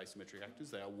these types of asymmetric actors,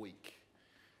 they are weak.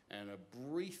 And a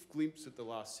brief glimpse at the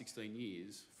last 16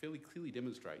 years fairly clearly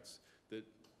demonstrates that,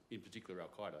 in particular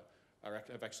al-Qaeda,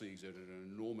 have actually exerted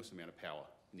an enormous amount of power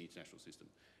in the international system.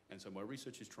 And so my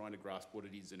research is trying to grasp what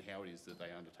it is and how it is that they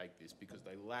undertake this, because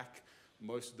they lack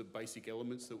most of the basic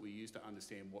elements that we use to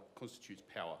understand what constitutes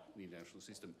power in the international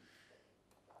system.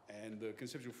 And the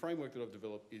conceptual framework that I've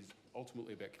developed is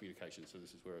ultimately about communication, so this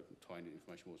is where tying in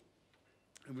information was.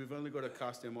 And we've only got to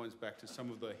cast our minds back to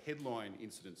some of the headline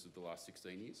incidents of the last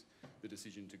 16 years, the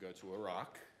decision to go to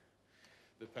Iraq,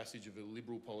 the passage of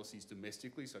illiberal policies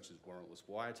domestically, such as warrantless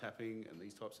wiretapping and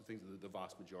these types of things, the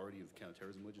vast majority of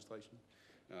counterterrorism legislation.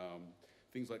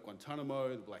 Things like Guantanamo,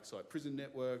 the black site prison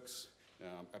networks,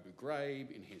 Abu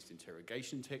Ghraib, enhanced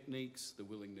interrogation techniques, the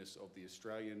willingness of the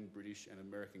Australian, British and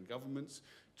American governments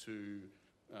to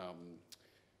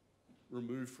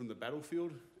remove from the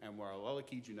battlefield Anwar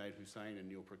al-Awlaki, Junaid Hussain and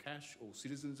Neil Prakash, all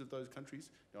citizens of those countries.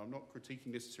 Now, I'm not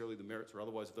critiquing necessarily the merits or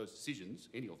otherwise of those decisions,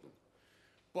 any of them,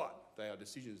 but they are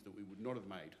decisions that we would not have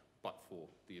made but for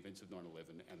the events of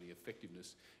 9/11 and the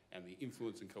effectiveness and the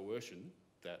influence and coercion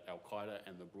that al-Qaeda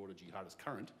and the broader jihadist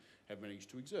current have managed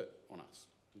to exert on us.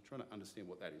 I'm trying to understand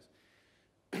what that is.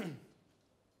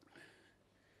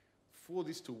 For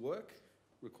this to work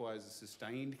requires a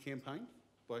sustained campaign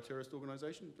by a terrorist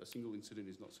organisation. A single incident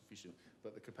is not sufficient,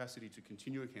 but the capacity to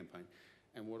continue a campaign.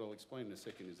 And what I'll explain in a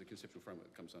second is the conceptual framework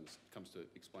that comes to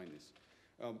explain this.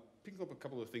 Picking up a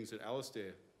couple of things that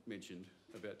Alistair mentioned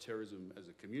about terrorism as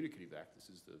a communicative act, this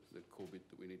is the core bit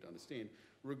that we need to understand.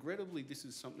 Regrettably, this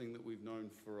is something that we've known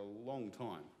for a long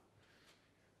time.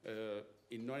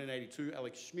 In 1982,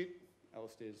 Alex Schmidt,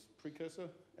 Alistair's precursor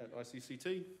at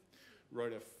ICCT,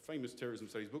 wrote a famous terrorism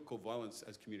studies book called Violence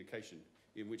as Communication,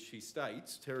 in which he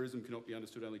states terrorism cannot be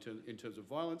understood only in terms of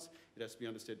violence, it has to be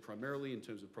understood primarily in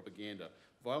terms of propaganda.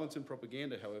 Violence and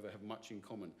propaganda, however, have much in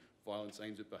common. Violence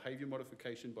aims at behaviour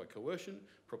modification by coercion,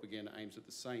 propaganda aims at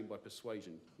the same by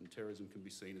persuasion, and terrorism can be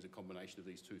seen as a combination of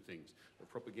these two things, of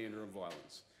propaganda and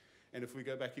violence. And if we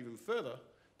go back even further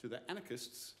to the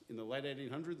anarchists in the late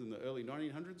 1800s and the early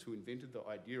 1900s who invented the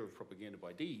idea of propaganda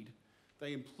by deed,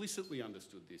 they implicitly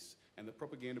understood this, and that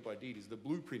propaganda by deed is the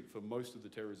blueprint for most of the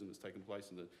terrorism that's taken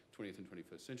place in the 20th and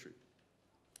 21st century.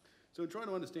 So in trying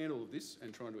to understand all of this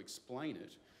and trying to explain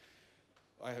it,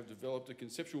 I have developed a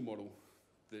conceptual model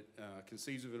that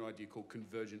conceives of an idea called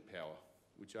convergent power,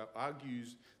 which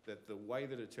argues that the way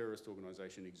that a terrorist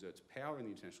organisation exerts power in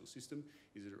the international system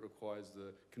is that it requires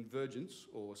the convergence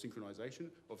or synchronisation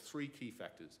of three key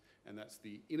factors, and that's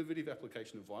the innovative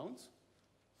application of violence,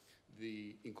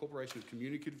 the incorporation of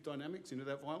communicative dynamics into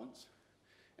that violence,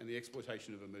 and the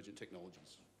exploitation of emergent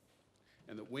technologies.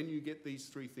 And that when you get these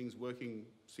three things working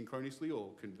synchronously or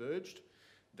converged,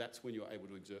 that's when you're able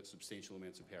to exert substantial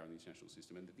amounts of power in the international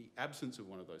system, and that the absence of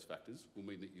one of those factors will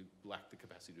mean that you lack the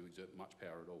capacity to exert much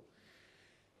power at all.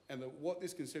 And that what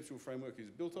this conceptual framework is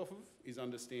built off of is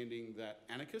understanding that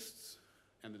anarchists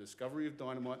and the discovery of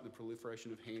dynamite and the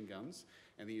proliferation of handguns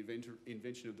and the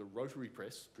invention of the rotary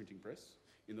press, printing press,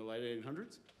 in the late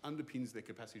 1800s underpins their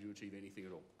capacity to achieve anything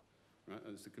at all. Right?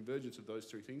 And it's the convergence of those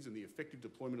three things and the effective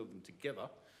deployment of them together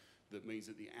that means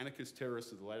that the anarchist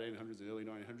terrorists of the late 1800s and early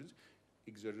 1900s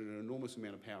exerted an enormous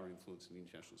amount of power and influence in the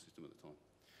international system at the time.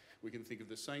 We can think of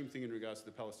the same thing in regards to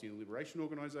the Palestinian Liberation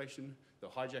Organisation, the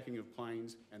hijacking of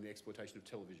planes and the exploitation of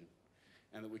television.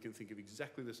 And that we can think of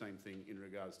exactly the same thing in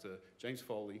regards to James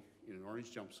Foley in an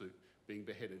orange jumpsuit being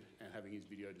beheaded and having his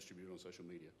video distributed on social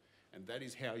media. And that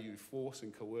is how you force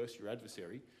and coerce your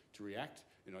adversary to react,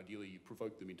 and ideally you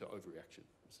provoke them into overreaction.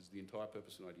 This is the entire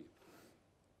purpose and idea.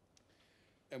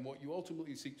 And what you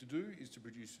ultimately seek to do is to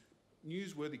produce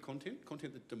newsworthy content,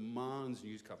 content that demands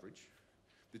news coverage,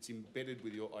 that's embedded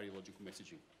with your ideological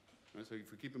messaging. Right? So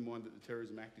if we keep in mind that the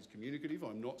Terrorism Act is communicative,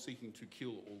 I'm not seeking to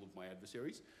kill all of my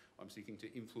adversaries. I'm seeking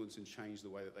to influence and change the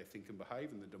way that they think and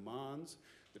behave and the demands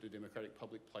that a democratic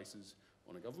public places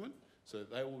on a government, so that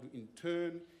they will in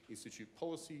turn institute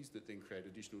policies that then create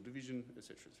additional division,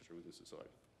 etc., within society.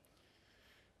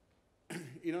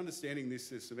 In understanding this,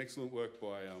 there's some excellent work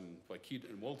by Kidd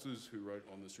and Walters, who wrote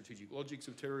on the strategic logics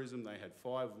of terrorism. They had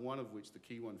 5, one of which, the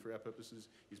key one for our purposes,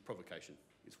 is provocation.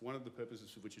 It's one of the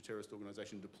purposes for which a terrorist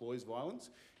organisation deploys violence,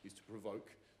 is to provoke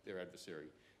their adversary.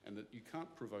 And that you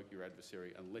can't provoke your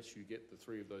adversary unless you get the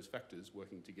 3 of those factors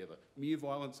working together. Mere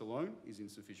violence alone is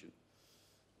insufficient.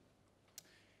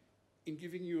 In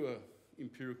giving you an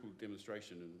empirical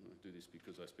demonstration, and I do this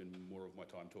because I spend more of my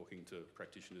time talking to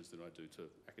practitioners than I do to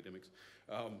academics,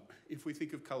 if we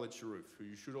think of Khaled Sharif, who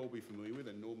you should all be familiar with,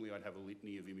 and normally I'd have a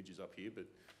litany of images up here, but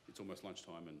it's almost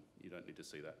lunchtime and you don't need to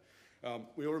see that.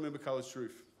 We all remember Khaled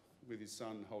Sharif with his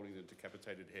son holding the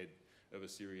decapitated head of a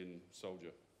Syrian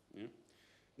soldier Yeah?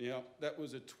 Now, that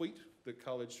was a tweet that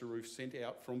Khaled Sharif sent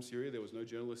out from Syria. There was no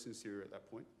journalist in Syria at that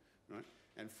point, right?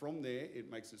 And from there,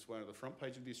 it makes its way to the front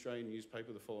page of the Australian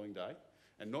newspaper the following day.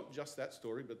 And not just that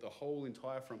story, but the whole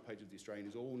entire front page of the Australian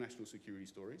is all national security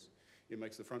stories. It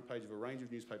makes the front page of a range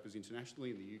of newspapers internationally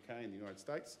in the UK and the United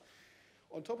States.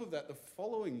 On top of that, the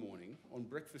following morning on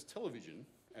breakfast television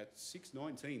at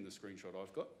 6:19, the screenshot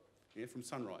I've got, yeah, from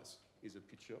Sunrise, is a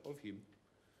picture of him.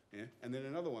 Yeah? And then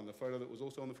another one, the photo that was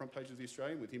also on the front page of the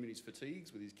Australian with him in his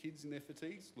fatigues, with his kids in their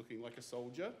fatigues, looking like a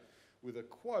soldier, with a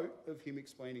quote of him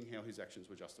explaining how his actions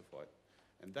were justified.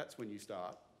 And that's when you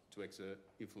start to exert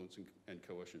influence and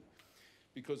coercion.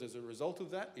 Because as a result of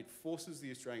that, it forces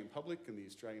the Australian public and the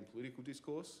Australian political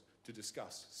discourse to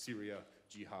discuss Syria,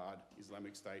 jihad,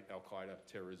 Islamic State, al-Qaeda,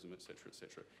 terrorism, etc.,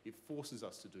 etc. It forces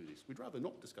us to do this. We'd rather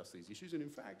not discuss these issues, and in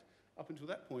fact, up until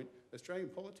that point, Australian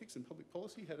politics and public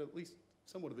policy had at least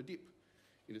somewhat of a dip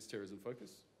in its terrorism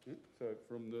focus. Yeah? So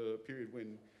from the period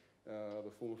when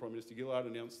the former Prime Minister Gillard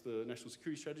announced the National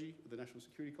Security Strategy at the National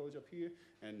Security College up here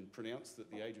and pronounced that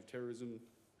the age of terrorism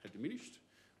had diminished,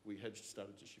 we had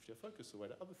started to shift our focus away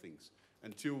to other things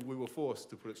until we were forced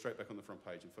to put it straight back on the front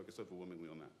page and focus overwhelmingly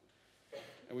on that.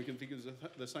 And we can think of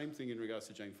the same thing in regards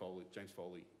to James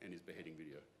Foley and his beheading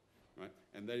video, right?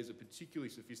 And that is a particularly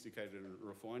sophisticated and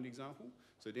refined example.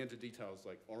 So down to details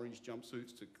like orange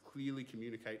jumpsuits to clearly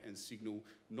communicate and signal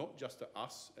not just to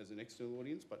us as an external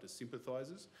audience, but to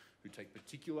sympathisers who take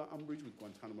particular umbrage with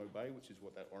Guantanamo Bay, which is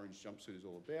what that orange jumpsuit is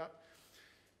all about.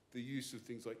 The use of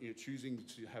things like choosing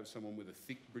to have someone with a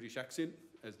thick British accent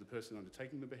as the person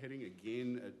undertaking the beheading,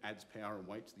 again, it adds power and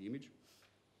weight to the image.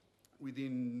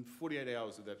 Within 48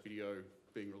 hours of that video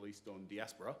being released on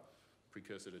Diaspora,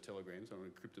 precursor to Telegrams, on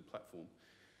an encrypted platform,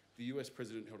 the US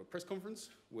president held a press conference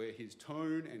where his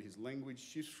tone and his language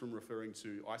shifts from referring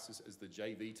to ISIS as the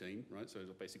JV team, right? So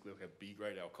it's basically like a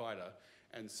B-grade al-Qaeda,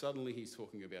 and suddenly he's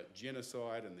talking about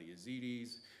genocide and the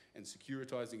Yazidis and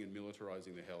securitizing and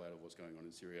militarizing the hell out of what's going on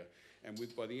in Syria. And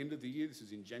by the end of the year, this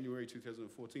is in January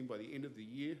 2014, by the end of the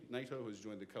year, NATO has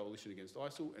joined the coalition against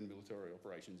ISIL and military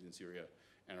operations in Syria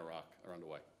and Iraq are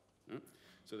underway. Right?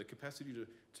 So the capacity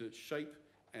to shape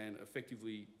and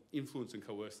effectively influence and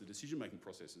coerce the decision-making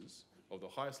processes of the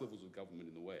highest levels of government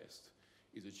in the West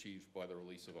is achieved by the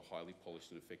release of a highly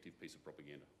polished and effective piece of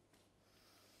propaganda.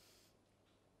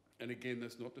 And again,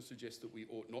 that's not to suggest that we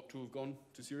ought not to have gone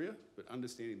to Syria, but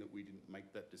understanding that we didn't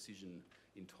make that decision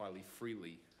entirely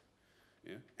freely.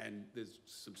 Yeah? And there's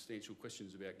substantial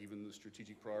questions about, given the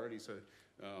strategic priorities. So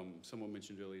someone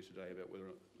mentioned earlier today about whether,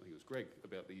 I think it was Greg,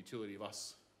 about the utility of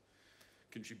us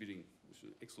contributing, which is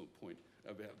an excellent point,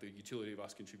 about the utility of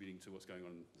us contributing to what's going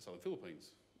on in the southern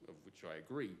Philippines, of which I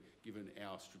agree. Given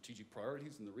our strategic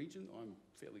priorities in the region, I'm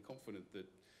fairly confident that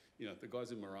the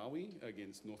guys in Marawi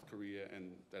against North Korea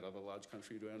and that other large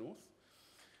country to our north.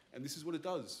 And this is what it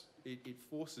does. It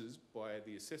forces, by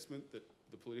the assessment that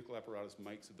the political apparatus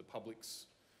makes of the public's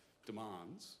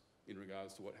demands in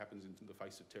regards to what happens in the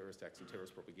face of terrorist acts and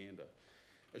terrorist propaganda,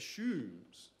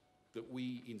 assumes that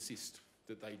we insist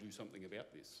that they do something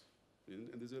about this. And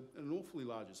there's an awfully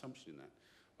large assumption in that.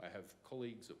 I have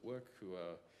colleagues at work who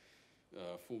are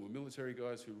former military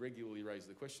guys who regularly raise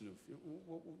the question of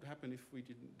what would happen if we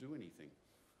didn't do anything?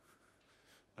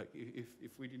 Like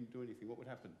if we didn't do anything, what would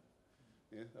happen?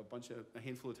 Yeah, a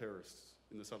handful of terrorists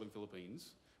in the southern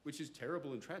Philippines, which is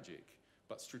terrible and tragic,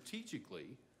 but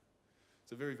strategically,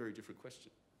 it's a very, very different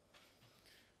question.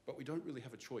 But we don't really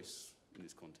have a choice in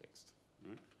this context,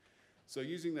 right? So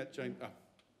using that James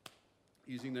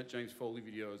Foley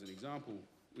video as an example,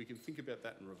 we can think about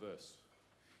that in reverse.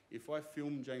 If I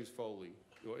film James Foley,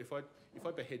 or if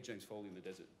I behead James Foley in the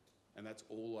desert, and that's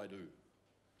all I do,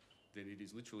 then it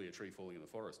is literally a tree falling in the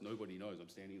forest. Nobody knows I'm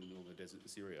standing in the middle of the desert in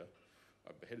Syria.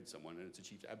 I've beheaded someone and it's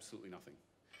achieved absolutely nothing.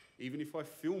 Even if I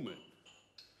film it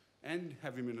and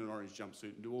have him in an orange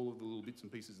jumpsuit and do all of the little bits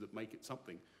and pieces that make it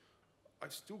something,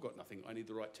 I've still got nothing. I need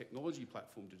the right technology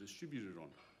platform to distribute it on.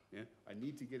 Yeah? I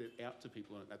need to get it out to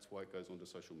people, and that's why it goes onto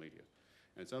social media.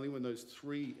 And it's only when those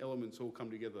three elements all come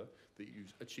together that you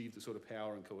achieve the sort of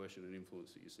power and coercion and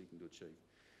influence that you're seeking to achieve.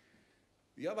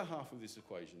 The other half of this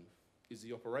equation is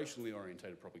the operationally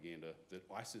orientated propaganda that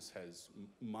ISIS has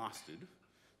mastered.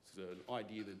 It's an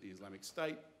idea that the Islamic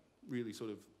State really sort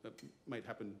of made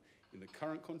happen in the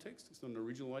current context. It's not an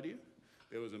original idea.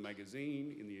 There was a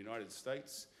magazine in the United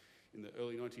States in the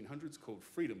early 1900s called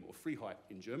Freedom, or Freiheit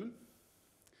in German.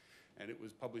 And it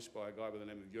was published by a guy by the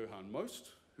name of Johann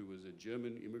Most, who was a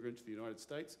German immigrant to the United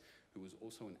States, who was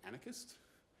also an anarchist.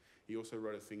 He also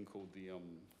wrote a thing called I'm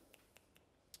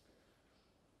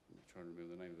trying to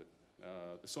remember the name of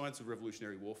it, The Science of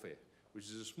Revolutionary Warfare, which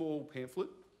is a small pamphlet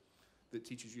that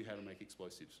teaches you how to make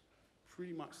explosives.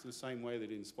 Pretty much the same way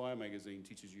that Inspire magazine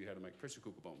teaches you how to make pressure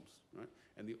cooker bombs, right?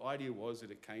 And the idea was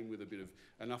that it came with a bit of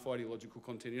enough ideological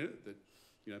content in it that,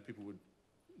 you know, people would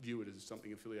view it as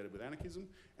something affiliated with anarchism,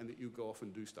 and that you go off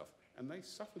and do stuff. And they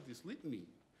suffered this litany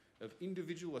of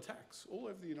individual attacks all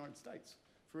over the United States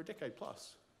for a decade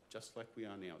plus, just like we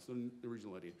are now. It's not an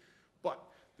original idea. But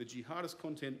the jihadist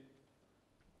content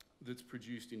that's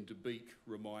produced in Dabiq,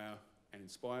 Ramaya, and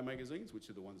Inspire magazines, which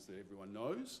are the ones that everyone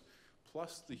knows,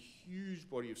 plus the huge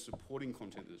body of supporting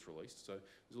content that's released. So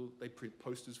they print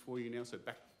posters for you now, so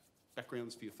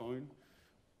backgrounds for your phone.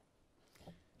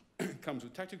 Comes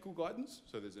with tactical guidance,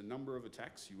 so there's a number of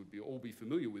attacks. You would all be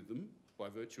familiar with them by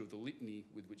virtue of the litany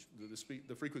with which,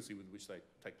 the frequency with which they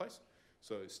take place.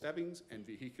 So stabbings and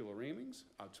vehicular rammings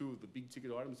are two of the big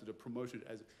ticket items that are promoted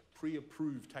as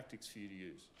pre-approved tactics for you to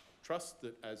use. Trust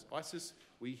that as ISIS,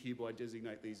 we hereby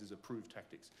designate these as approved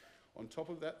tactics. On top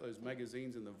of that, those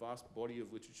magazines and the vast body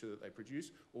of literature that they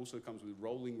produce also comes with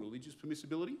rolling religious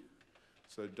permissibility.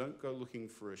 So don't go looking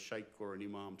for a sheikh or an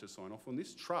imam to sign off on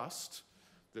this. Trust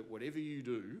that whatever you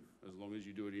do, as long as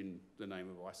you do it in the name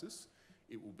of ISIS,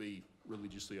 it will be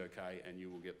religiously okay and you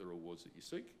will get the rewards that you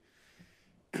seek.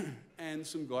 And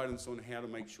some guidance on how to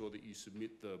make sure that you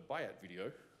submit the Bayat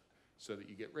video so that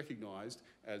you get recognised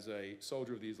as a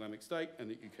soldier of the Islamic State and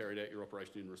that you carried out your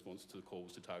operation in response to the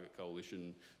calls to target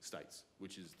coalition states,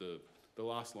 which is the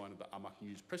last line of the Amaq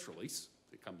News press release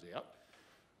that comes out.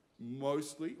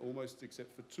 Mostly, almost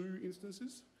except for two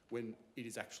instances, when it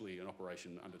is actually an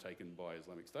operation undertaken by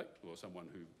Islamic State or someone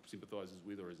who sympathises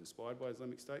with or is inspired by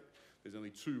Islamic State. There's only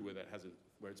two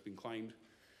where it's been claimed,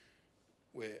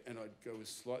 and I'd go with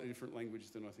slightly different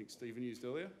language than I think Stephen used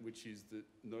earlier, which is that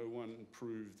no one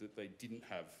proved that they didn't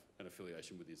have an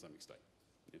affiliation with the Islamic State.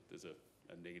 Yeah, there's a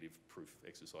negative proof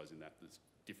exercise in that that's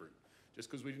different.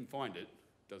 Just because we didn't find it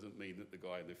doesn't mean that the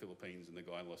guy in the Philippines and the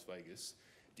guy in Las Vegas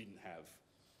didn't have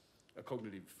a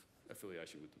cognitive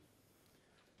affiliation with them.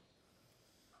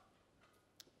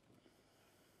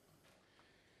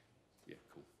 Yeah,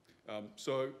 cool.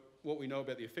 So what we know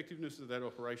about the effectiveness of that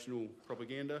operational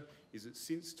propaganda is that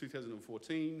since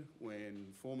 2014, when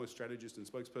former strategist and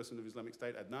spokesperson of Islamic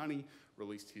State Adnani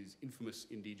released his infamous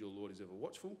 "Indeed Your Lord is Ever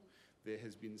Watchful," there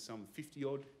has been some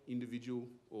 50-odd individual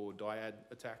or dyad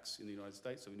attacks in the United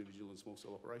States, so individual and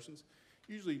small-cell operations,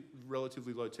 usually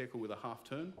relatively low-tech or with a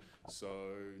half-turn, so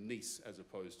nice as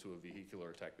opposed to a vehicular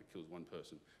attack that kills one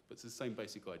person. But it's the same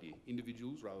basic idea,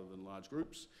 individuals rather than large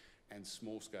groups, and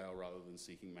small scale rather than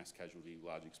seeking mass casualty,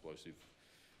 large explosive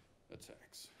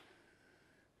attacks.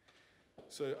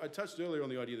 So I touched earlier on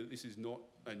the idea that this is not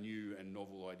a new and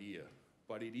novel idea,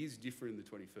 but it is different in the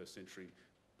 21st century,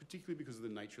 particularly because of the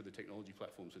nature of the technology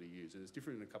platforms that are used, and it's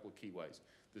different in a couple of key ways.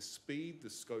 The speed, the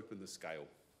scope, and the scale.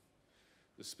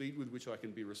 The speed with which I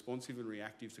can be responsive and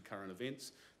reactive to current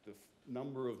events, the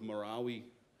number of Marawi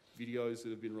videos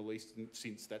that have been released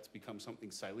since that's become something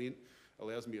salient,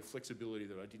 allows me a flexibility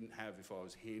that I didn't have if I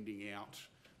was handing out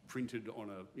printed on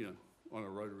a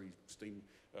rotary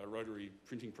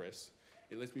printing press.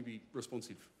 It lets me be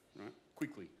responsive, right,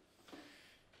 quickly.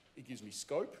 It gives me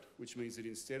scope, which means that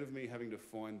instead of me having to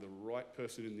find the right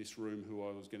person in this room who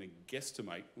I was going to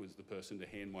guesstimate was the person to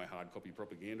hand my hard copy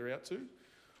propaganda out to,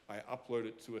 I upload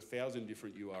it to 1,000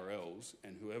 different URLs,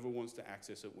 and whoever wants to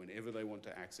access it whenever they want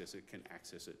to access it can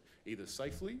access it, either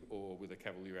safely or with a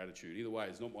cavalier attitude. Either way,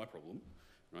 it's not my problem,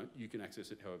 right? You can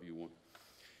access it however you want.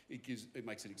 It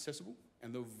makes it accessible,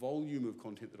 and the volume of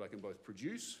content that I can both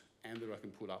produce and that I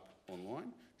can put up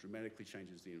online dramatically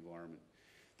changes the environment.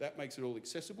 That makes it all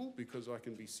accessible because I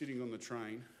can be sitting on the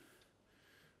train,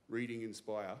 reading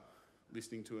Inspire,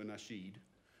 listening to a nasheed,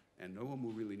 and no one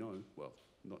will really know, well,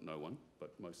 not no one,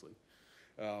 but mostly.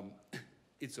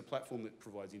 It's a platform that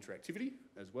provides interactivity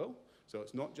as well. So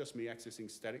it's not just me accessing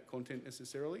static content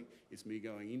necessarily, it's me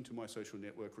going into my social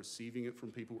network, receiving it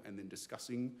from people, and then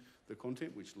discussing the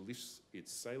content, which lifts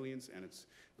its salience and it's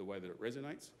the way that it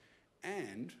resonates.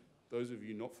 And those of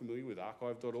you not familiar with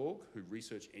archive.org who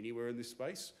research anywhere in this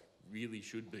space really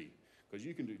should be, because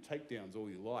you can do takedowns all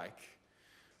you like,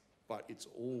 but it's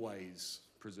always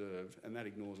preserved, and that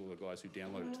ignores all the guys who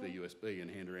download it to their USB and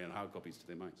hand around hard copies to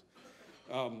their mates.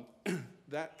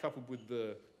 That coupled with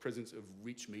the presence of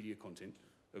rich media content,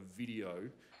 of video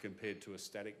compared to a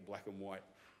static black and white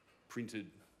printed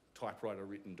typewriter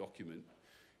written document,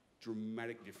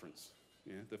 dramatic difference.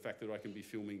 Yeah? The fact that I can be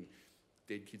filming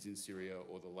dead kids in Syria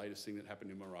or the latest thing that happened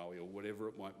in Marawi or whatever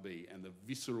it might be, and the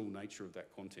visceral nature of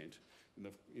that content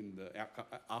in the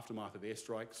aftermath of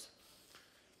airstrikes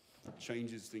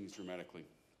changes things dramatically.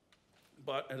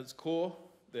 But at its core,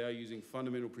 they are using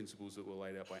fundamental principles that were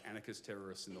laid out by anarchist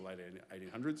terrorists in the late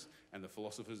 1800s and the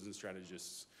philosophers and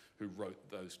strategists who wrote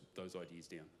those ideas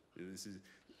down. This is,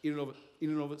 in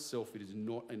and of itself, it is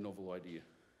not a novel idea.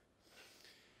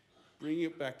 Bringing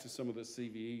it back to some of the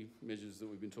CVE measures that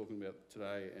we've been talking about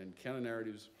today and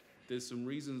counter-narratives, there's some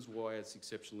reasons why it's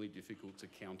exceptionally difficult to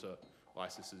counter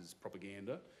ISIS's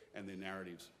propaganda and their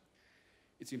narratives.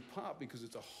 It's in part because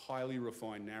it's a highly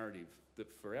refined narrative that,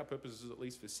 for our purposes at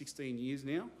least for 16 years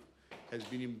now, has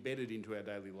been embedded into our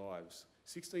daily lives.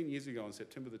 16 years ago on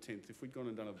September the 10th, if we'd gone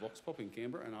and done a vox pop in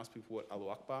Canberra and asked people what Allahu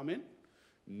Akbar meant,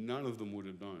 none of them would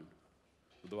have known,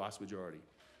 the vast majority.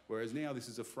 Whereas now this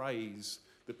is a phrase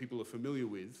that people are familiar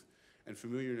with, and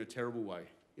familiar in a terrible way,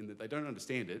 in that they don't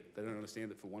understand it. They don't understand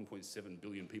that for 1.7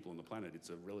 billion people on the planet, it's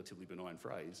a relatively benign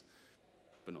phrase,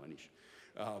 benignish.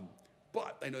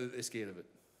 But they know that they're scared of it.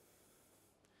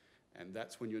 And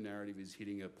that's when your narrative is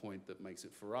hitting a point that makes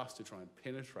it for us to try and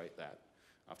penetrate that.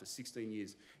 After 16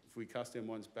 years, if we cast our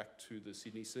minds back to the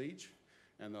Sydney siege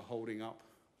and the holding up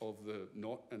of the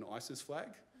not an ISIS flag,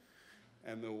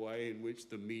 and the way in which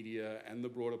the media and the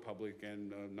broader public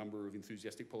and a number of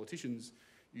enthusiastic politicians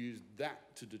used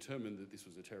that to determine that this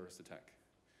was a terrorist attack.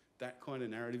 That kind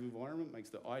of narrative environment makes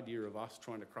the idea of us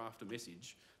trying to craft a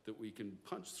message that we can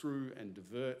punch through and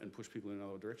divert and push people in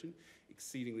another direction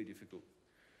exceedingly difficult.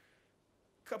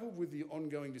 Coupled with the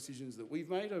ongoing decisions that we've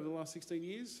made over the last 16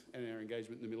 years and our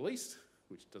engagement in the Middle East,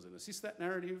 which doesn't assist that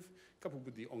narrative, coupled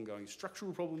with the ongoing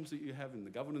structural problems that you have in the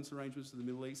governance arrangements of the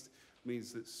Middle East,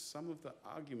 means that some of the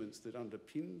arguments that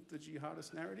underpin the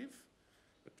jihadist narrative,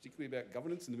 but particularly about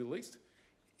governance in the Middle East,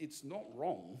 it's not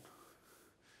wrong,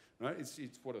 right? It's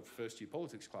what a first-year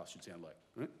politics class should sound like,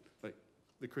 right? Like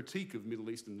the critique of Middle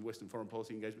East and Western foreign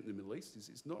policy engagement in the Middle East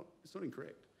is not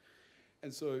incorrect.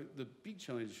 And so the big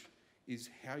challenge is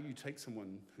how you take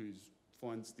someone who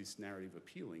finds this narrative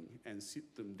appealing and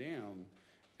sit them down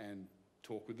and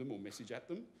talk with them or message at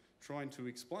them, trying to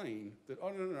explain that, oh,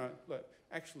 no, look,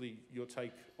 actually your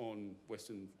take on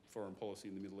Western foreign policy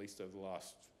in the Middle East over the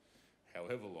last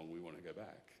however long we want to go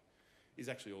back is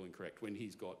actually all incorrect when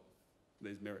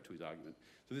there's merit to his argument.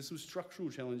 So there's some structural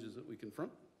challenges that we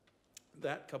confront.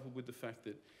 That coupled with the fact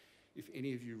that if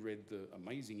any of you read the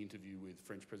amazing interview with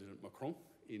French President Macron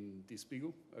in Der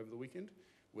Spiegel over the weekend,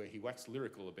 where he waxed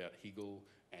lyrical about Hegel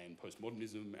and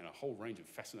postmodernism and a whole range of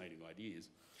fascinating ideas,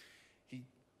 he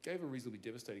gave a reasonably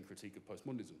devastating critique of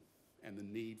postmodernism and the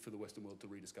need for the Western world to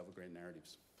rediscover grand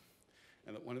narratives.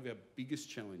 And that one of our biggest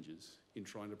challenges in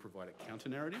trying to provide a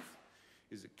counter-narrative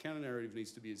is that counter-narrative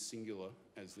needs to be as singular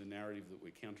as the narrative that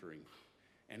we're countering.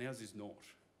 And ours is not.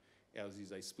 Ours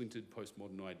is a splintered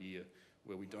postmodern idea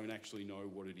where we don't actually know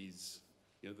what it is.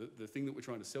 You know, the thing that we're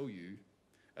trying to sell you,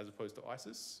 as opposed to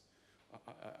ISIS,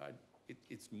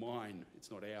 it's mine,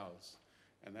 it's not ours.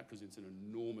 And that presents an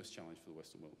enormous challenge for the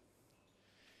Western world.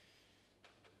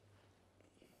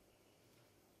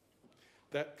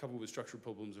 That, coupled with structural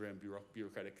problems around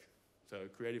bureaucratic, so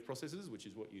creative processes, which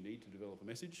is what you need to develop a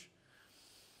message,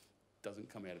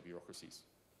 doesn't come out of bureaucracies.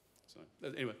 So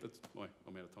anyway, I'm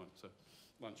out of time, so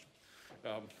lunch.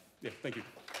 Yeah, thank you.